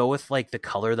think they'd go with like the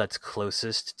color that's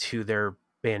closest to their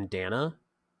bandana?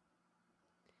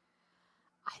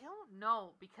 I don't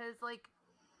know, because like,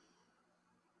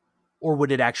 or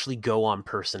would it actually go on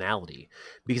personality?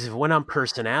 Because if it went on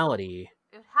personality,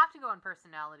 it would have to go on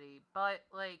personality, but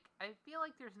like I feel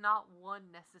like there's not one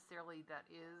necessarily that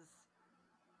is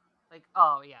Like,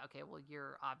 oh yeah, okay, well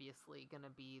you're obviously gonna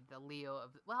be the Leo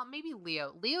of, well, maybe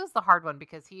Leo. Leo's the hard one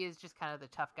because he is just kind of the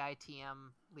tough guy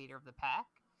TM leader of the pack.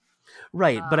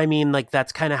 Right, but I mean, like,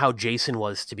 that's kind of how Jason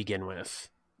was to begin with.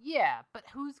 Yeah, but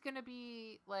who's gonna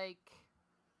be like?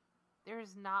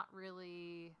 There's not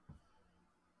really,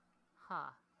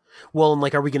 huh? Well, and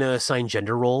like, are we gonna assign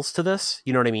gender roles to this?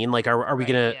 You know what I mean? Like, are we Right,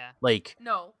 gonna yeah. like?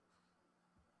 No,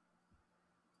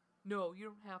 you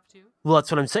don't have to. Well,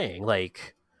 that's what I'm saying.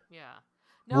 Like, Yeah.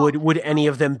 No, would any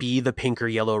of them be the pink or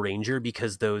yellow ranger?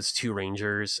 Because those two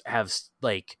rangers have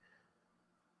like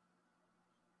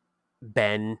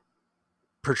been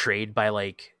portrayed by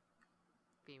like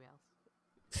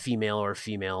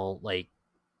female like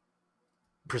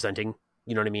presenting.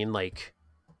 You know what I mean? Like,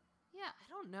 yeah, I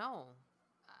don't know.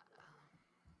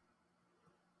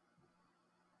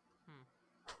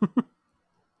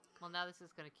 Well, now this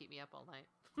is going to keep me up all night.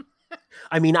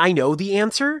 I mean, I know the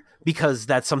answer because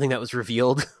that's something that was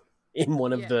revealed in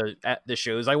one of the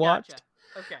shows I watched.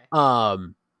 Gotcha.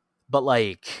 Okay. But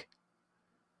like,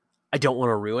 I don't want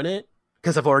to ruin it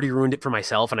because I've already ruined it for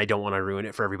myself, and I don't want to ruin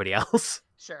it for everybody else.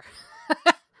 Sure.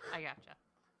 I gotcha.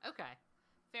 Okay.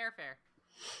 Fair.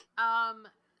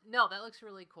 No, that looks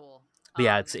really cool. But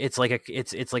yeah, it's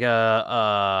like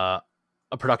a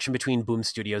production between Boom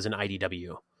Studios and IDW.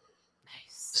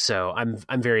 Nice. So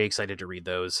I'm very excited to read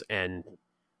those and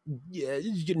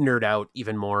nerd out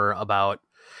even more about,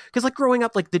 because like growing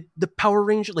up, like the Power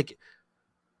Ranger, like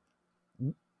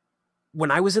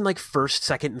when I was in like first,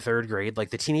 second, and third grade, like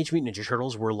the Teenage Mutant Ninja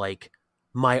Turtles were like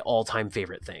my all-time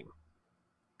favorite thing,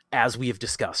 as we have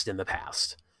discussed in the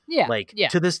past. Yeah. Like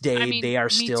to this day, I mean, they are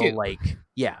still too. like,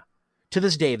 to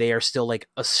this day, they are still like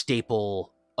a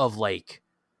staple of like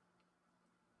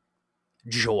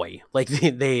joy. Like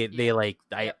they like,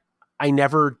 I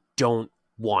never don't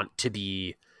want to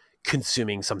be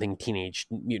consuming something Teenage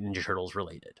Mutant Ninja Turtles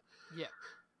related. Yeah.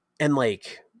 And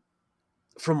like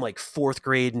from like fourth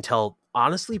grade until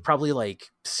honestly probably like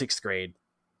sixth grade,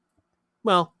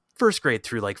 well, first grade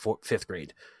through like fifth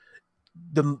grade,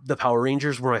 the Power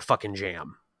Rangers were my fucking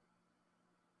jam.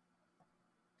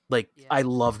 Like, I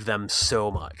loved them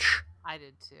so much. I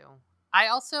did too. I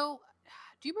also,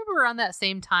 do you remember around that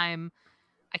same time,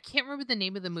 I can't remember the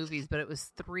name of the movies, but it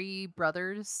was three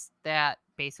brothers that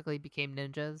basically became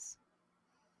ninjas.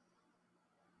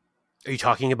 Are you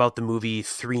talking about the movie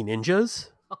Three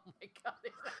Ninjas? Oh my god,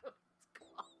 is that what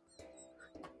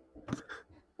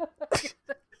it's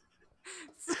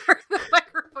called? Sorry, the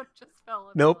microphone just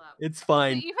fell in. Nope, it's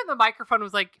fine. Even the microphone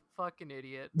was like, fucking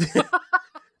idiot.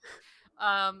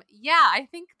 Yeah, I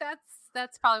think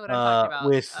that's probably what I'm talking about.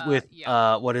 With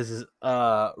what is this?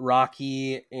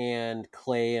 Rocky and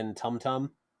Clay and Tum Tum.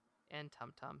 And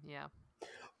Tum Tum, yeah.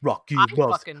 Rocky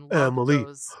loves Emily.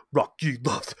 Rocky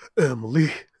loves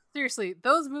Emily. Seriously,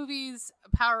 those movies,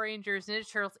 Power Rangers, Ninja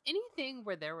Turtles, anything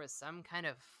where there was some kind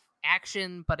of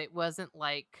action, but it wasn't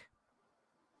like,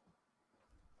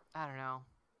 I don't know.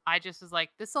 I just was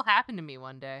like, this will happen to me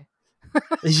one day.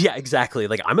 Yeah, exactly.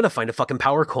 Like, I'm gonna find a fucking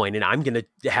power coin and I'm gonna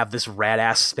have this rad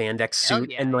ass spandex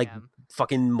suit and like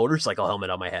fucking motorcycle helmet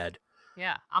on my head.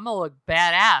 Yeah, I'm gonna look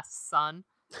badass, son.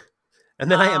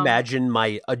 And then I imagine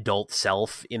my adult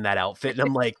self in that outfit and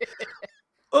I'm like,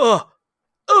 ugh.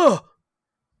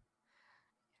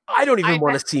 I don't even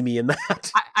want to see me in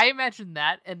that. I imagine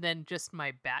that, and then just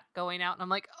my back going out, and I'm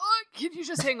like, oh, can you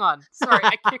just hang on? Sorry,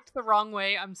 I kicked the wrong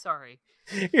way. I'm sorry.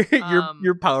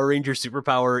 Your Power Ranger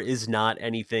superpower is not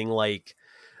anything like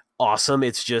awesome.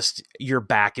 It's just your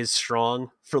back is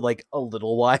strong for like a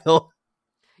little while.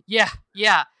 Yeah.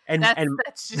 And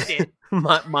that's just it.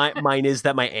 Mine is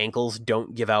that my ankles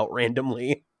don't give out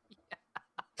randomly.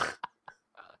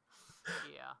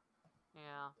 Yeah.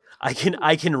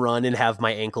 I can run and have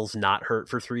my ankles not hurt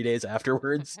for 3 days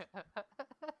afterwards.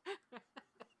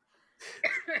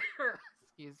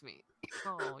 Excuse me.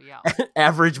 Oh, yeah.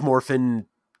 Average Morphin,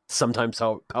 sometimes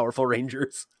powerful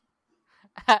Rangers.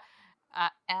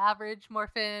 Average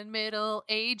Morphin middle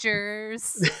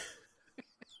agers.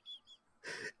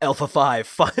 Alpha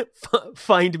 5,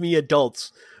 find me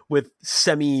adults with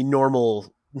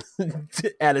semi-normal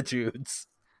attitudes.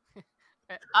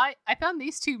 I found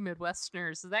these two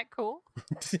Midwesterners. Is that cool?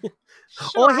 Sure,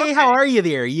 oh, hey, okay. How are you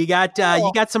there? You got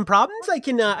some problems? I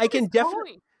can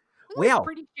definitely. Wow,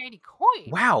 pretty shiny coin.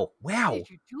 Wow. Did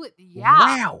you do it?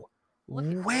 Yeah.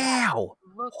 Wow.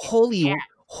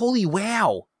 Holy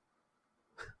wow.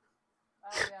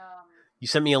 You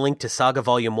sent me a link to Saga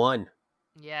Volume 1.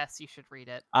 Yes, you should read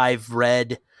it. I've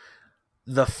read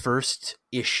the first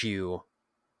issue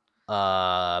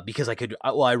Because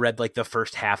I read like the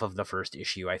first half of the first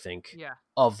issue, I think, Yeah.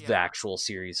 of the Yeah. actual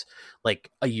series like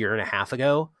a year and a half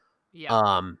ago.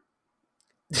 Yeah.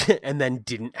 And then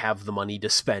didn't have the money to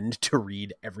spend to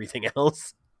read everything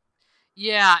else.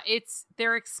 Yeah,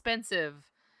 they're expensive.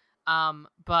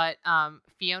 But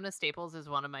Fiona Staples is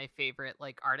one of my favorite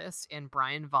like artists, and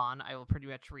Brian Vaughn, I will pretty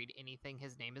much read anything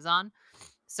his name is on.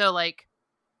 So like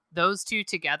those two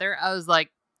together, I was like,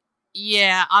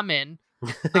 yeah, I'm in.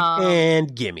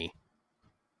 And gimme.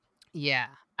 Yeah.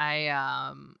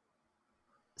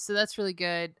 So that's really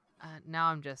good. Now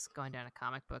I'm just going down a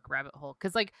comic book rabbit hole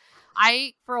because, like,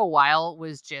 I for a while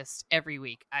was just every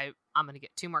week I'm gonna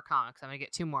get 2 more comics. I'm gonna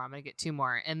get 2 more. I'm gonna get 2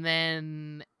 more, and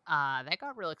then that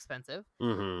got real expensive,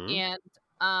 Mm-hmm. and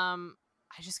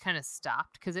I just kind of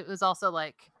stopped because it was also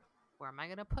like, where am I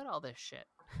gonna put all this shit?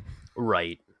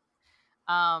 Right.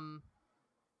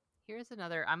 Here's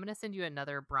another. I'm gonna send you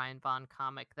another Brian Vaughn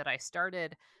comic that I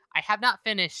started. I have not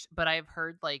finished, but I've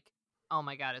heard like, oh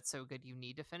my god, it's so good, you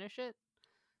need to finish it.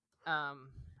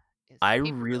 Is I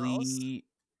Paper Girls. really.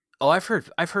 Oh, I've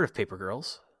heard of Paper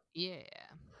Girls. Yeah,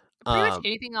 pretty much Um,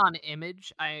 anything on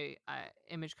Image.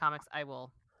 Image Comics I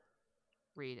will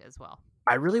read as well.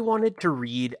 I really wanted to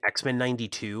read X-Men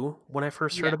 92 when I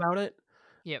first heard about it.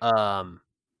 Yep.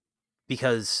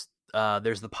 Because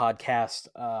there's the podcast.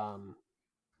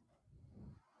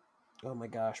 Oh my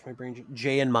gosh, my brain.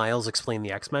 Jay and Miles Explain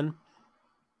the X-Men.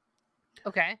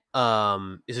 Okay.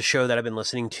 Is a show that I've been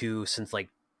listening to since like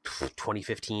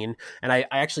 2015, and I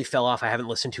actually fell off. I haven't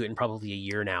listened to it in probably a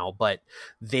year now, but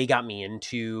they got me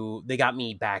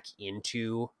back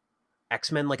into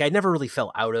X-Men. Like I never really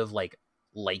fell out of like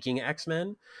liking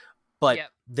X-Men, but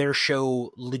their show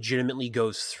legitimately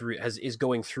is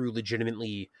going through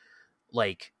legitimately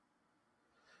like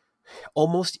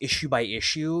almost issue by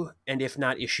issue, and if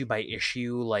not issue by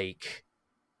issue, like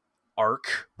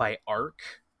arc by arc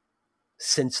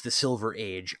since the Silver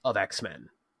Age of X-Men.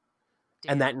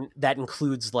 Damn. And that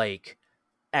includes like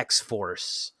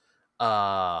X-Force,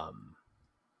 fucking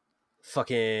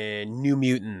New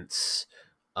Mutants,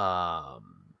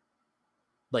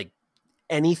 like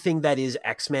anything that is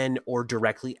X-Men or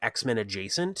directly X-Men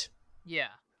adjacent. Yeah.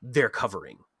 They're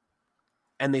covering.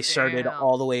 And they started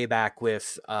all the way back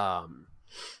with the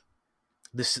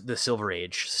Silver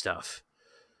Age stuff.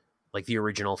 Like the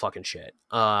original fucking shit.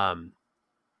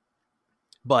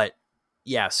 But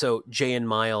yeah, so Jay and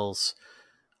Miles,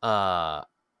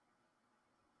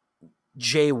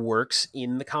 Jay works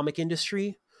in the comic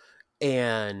industry,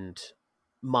 and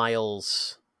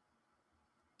Miles,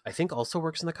 I think, also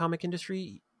works in the comic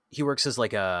industry. He works as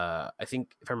like I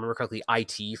think if I remember correctly,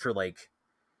 IT for like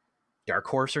Dark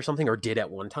Horse or something, or did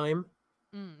at one time.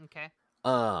 Okay.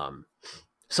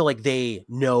 So like they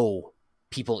know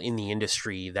people in the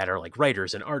industry that are like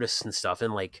writers and artists and stuff,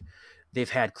 and like they've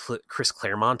had Chris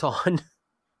Claremont on.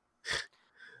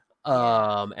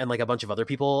 And like a bunch of other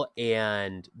people,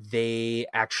 and they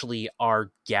actually are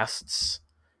guests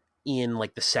in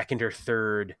like the second or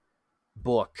third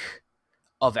book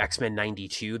of X-Men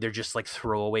 92. They're just like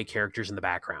throwaway characters in the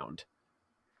background.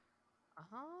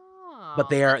 Oh, but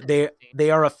they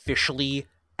are officially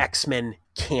X-Men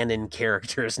canon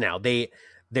characters now. Their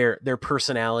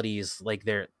personalities, like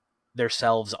their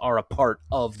selves, are a part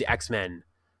of the X-Men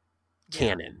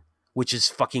canon, which is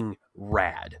fucking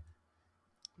rad.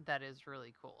 That is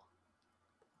really cool.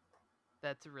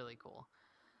 That's really cool.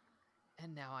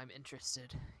 And now I'm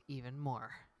interested even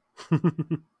more.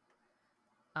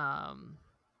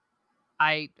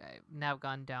 I've now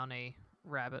gone down a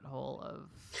rabbit hole of...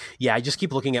 Yeah, I just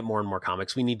keep looking at more and more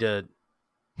comics. We need to...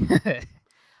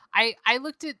 I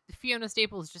looked at Fiona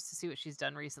Staples just to see what she's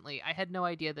done recently. I had no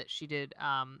idea that she did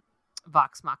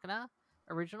Vox Machina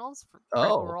originals for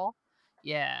Critical Role.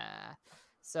 Yeah.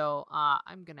 So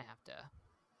I'm going to have to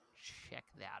check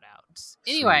that out.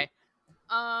 Anyway,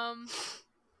 I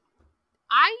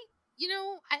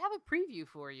have a preview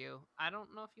for you. I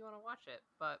don't know if you want to watch it,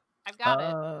 but I've got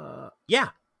it. Yeah.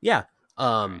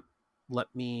 Right. Let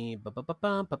me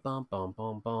while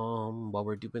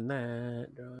we're doing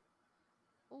that.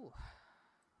 Ooh.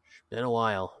 It's been a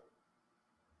while.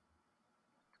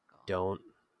 Don't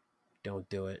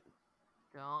do it.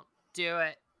 Don't do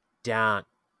it. Don't.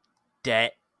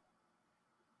 Don't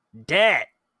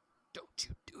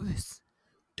you do this.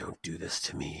 Don't do this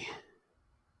to me.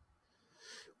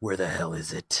 Where the hell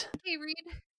is it? Hey, Reed.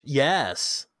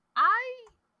 Yes.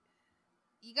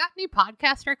 You got any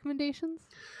podcast recommendations?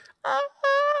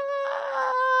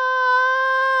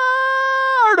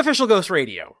 Artificial Ghost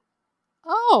Radio.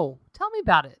 Oh, tell me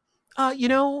about it.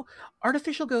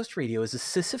 Artificial Ghost Radio is a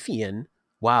Sisyphean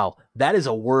Wow, that is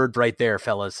a word right there,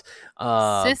 fellas.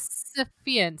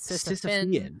 Sisyphean.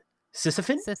 Sisyphean.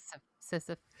 Sisyphant?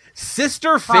 Sisyphean.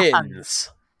 Sister fins.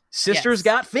 Sisters Yes.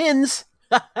 got fins.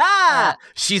 Ha ha!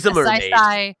 She's a mermaid.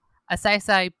 A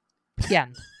sai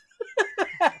pian.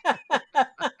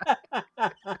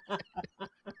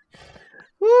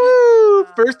 Woo!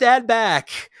 First ad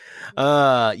back.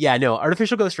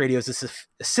 Artificial Ghost Radio is a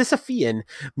Sisyphean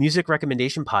music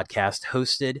recommendation podcast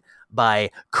hosted by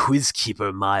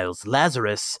Quizkeeper Miles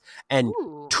Lazarus and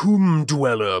Ooh. Tomb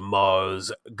Dweller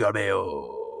Mars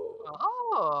Gabeo.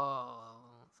 Oh,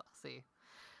 saucy.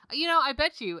 I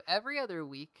bet you every other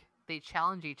week they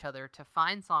challenge each other to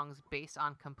find songs based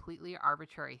on completely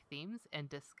arbitrary themes and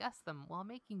discuss them while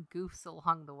making goofs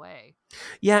along the way.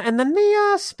 Yeah, and then they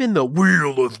spin the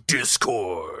Wheel of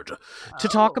Discord to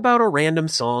talk about a random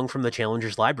song from the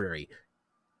Challenger's library.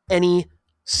 Any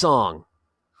song.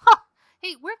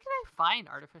 Hey, where can I find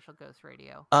Artificial Ghost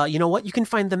Radio? You know what? You can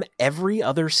find them every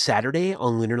other Saturday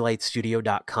on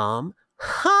LunarLightStudio.com.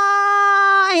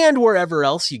 And wherever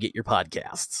else you get your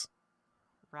podcasts.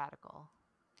 Radical.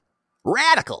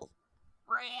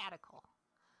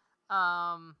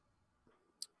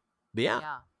 But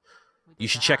yeah, you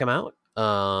should that. check them out.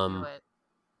 Do it.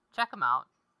 Check them out.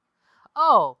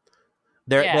 Oh,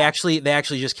 they actually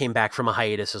just came back from a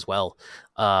hiatus as well.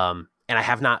 And I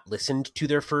have not listened to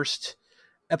their first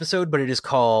episode, but it is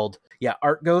called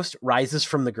Art Ghost Rises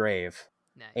from the Grave.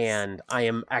 Nice. And I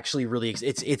am actually really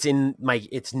it's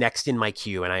next in my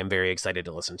queue, and I am very excited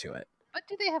to listen to it. But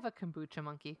do they have a kombucha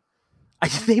monkey?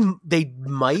 They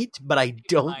might, but I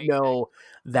don't know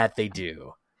that they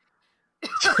do.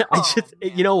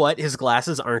 You know what? His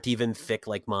glasses aren't even thick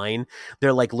like mine.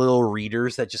 They're like little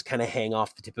readers that just kind of hang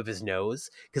off the tip of his nose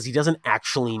because he doesn't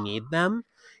actually need them.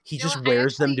 He just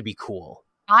wears them to be cool.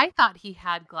 I thought he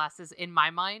had glasses. In my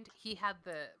mind, he had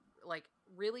the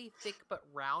really thick but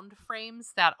round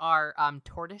frames that are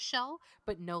tortoiseshell,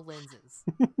 but no lenses.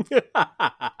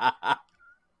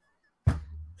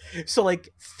 So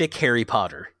like thick Harry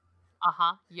Potter.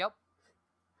 Uh-huh. Yep.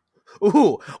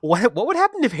 Ooh, what would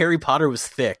happen if Harry Potter was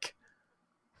thick?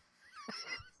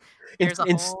 There's a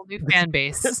whole new fan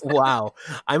base. Wow.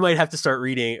 I might have to start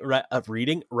writing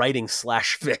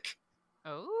 /fic.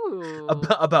 Oh.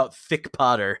 About thick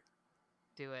Potter.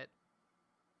 Do it.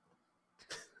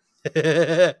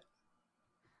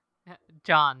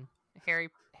 John,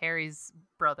 Harry's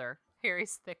brother.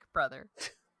 Harry's thick brother.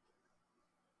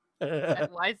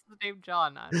 Why is the name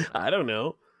John? I don't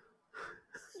know.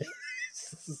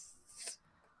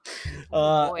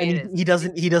 And he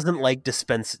doesn't like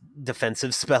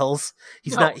defensive spells. He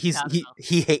hates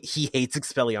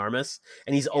Expelliarmus,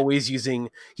 and he's always using.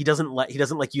 He doesn't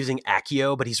like using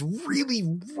Accio, but he's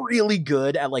really, really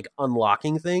good at like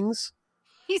unlocking things.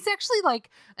 He's actually like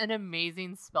an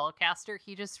amazing spellcaster.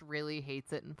 He just really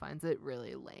hates it and finds it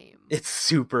really lame. It's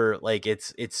super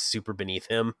it's super beneath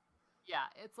him. Yeah,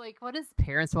 it's like what his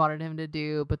parents wanted him to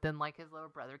do, but then like his little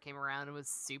brother came around and was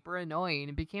super annoying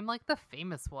and became like the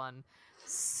famous one.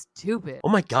 Stupid. Oh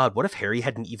my god, what if Harry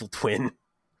had an evil twin?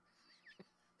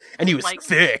 And he was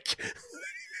thick.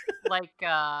 Like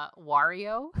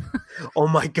Wario? Oh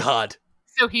my god.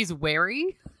 So he's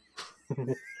wary?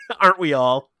 Aren't we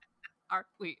all? Aren't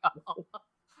we all?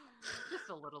 Just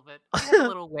a little bit. We have a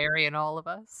little wary in all of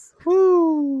us.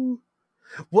 Woo.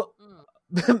 Well,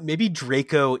 maybe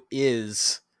Draco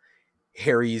is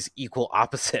Harry's equal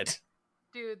opposite.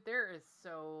 Dude, there is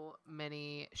so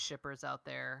many shippers out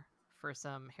there for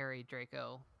some Harry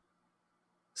Draco.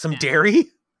 Some dairy?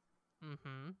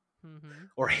 Mm-hmm. Mm-hmm.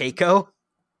 Or Heiko?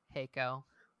 Heiko.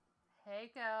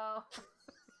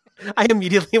 I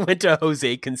immediately went to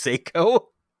Jose Canseco.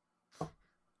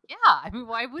 Yeah, I mean,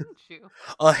 why wouldn't you?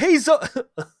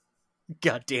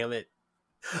 God damn it.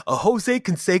 A Jose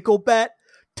Canseco bat?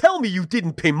 Tell me you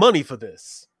didn't pay money for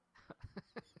this.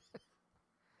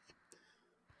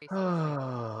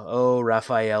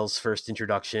 Raphael's first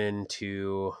introduction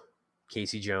to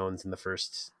Casey Jones in the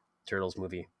first Turtles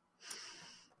movie.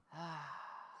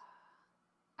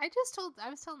 I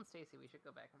was telling Stacy we should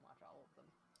go back and watch all of them.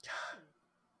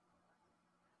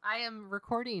 I am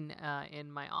recording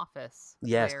in my office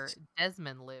where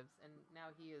Desmond lives, and now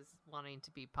he is wanting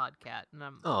to be Podcat, and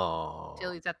I'm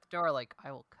till he's at the door like,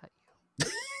 I will cut you.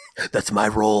 That's my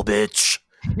role, bitch.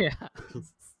 Yeah.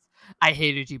 I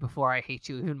hated you before, I hate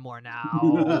you even more now.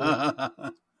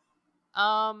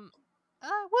 Well,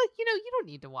 you don't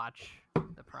need to watch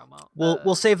the promo.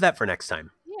 We'll save that for next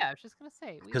time. Yeah, I was just gonna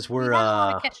say because we have a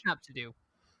lot of catching up to do.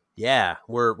 Yeah,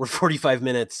 we're 45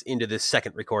 minutes into this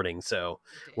second recording, so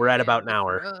we're at about an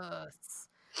hour.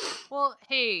 Well,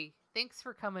 hey, thanks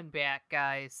for coming back,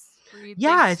 guys. Reed,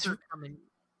 Yeah, thanks for coming.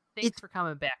 Thanks for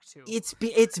coming back too. It's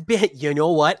been, you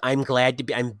know what? I'm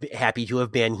happy to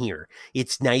have been here.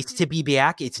 It's nice to be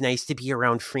back. It's nice to be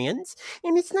around friends,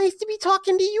 and it's nice to be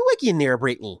talking to you again there,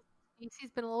 Brittany.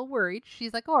 Casey's been a little worried.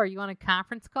 She's like, "Oh, are you on a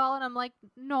conference call?" And I'm like,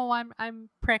 "No, I'm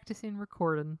practicing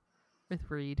recording with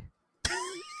Reed."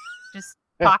 Just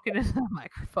talking into the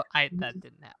microphone. That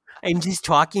didn't happen. I'm just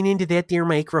talking into that there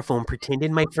microphone,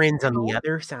 pretending my friend's on the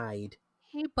other side.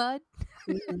 Hey, bud.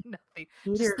 Nothing.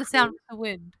 Just the sound of the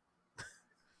wind.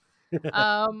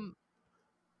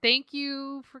 Thank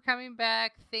you for coming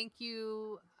back. Thank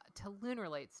you to Lunar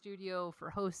Light Studio for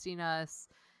hosting us.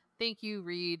 Thank you,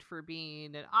 Reed, for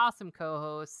being an awesome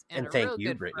co-host. And thank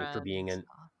you, Brittany, for being an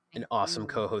awesome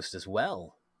co-host as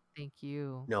well. Thank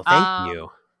you. No, thank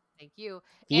you. Thank you.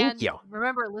 Thank you.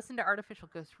 Remember, listen to Artificial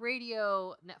Ghost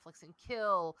Radio, Netflix and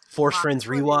Kill, Force Friends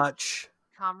Rewatch,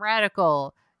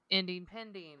 Comradical, Ending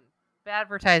Pending,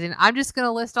 Badvertising. I'm just going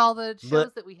to list all the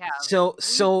shows that we have.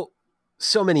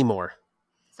 So many more.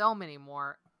 So many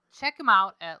more. Check them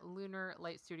out at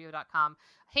lunarlightstudio.com.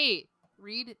 Hey,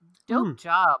 Reed, dope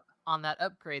job on that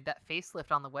upgrade, that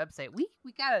facelift on the website. We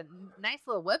got a nice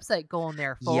little website going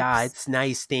there, folks. Yeah, it's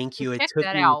nice. Thank you.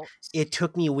 It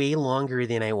took me way longer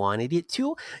than I wanted it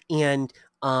to, and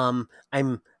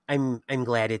I'm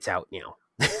glad it's out now.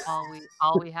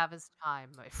 all we have is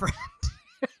time, my friend.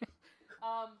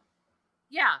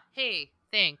 Yeah. Hey,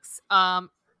 thanks.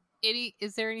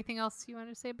 Is there anything else you want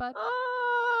to say, bud?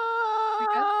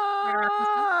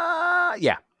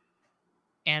 Yeah.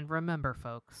 And remember,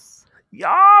 folks, your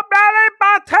belly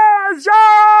button's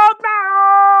your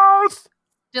mouth.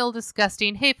 Still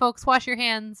disgusting. Hey, folks, wash your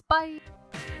hands. Bye.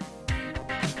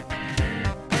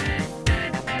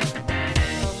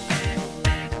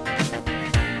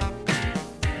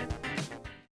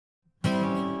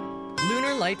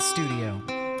 Lunar Light Studio.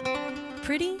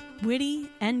 Pretty, witty,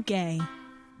 and gay.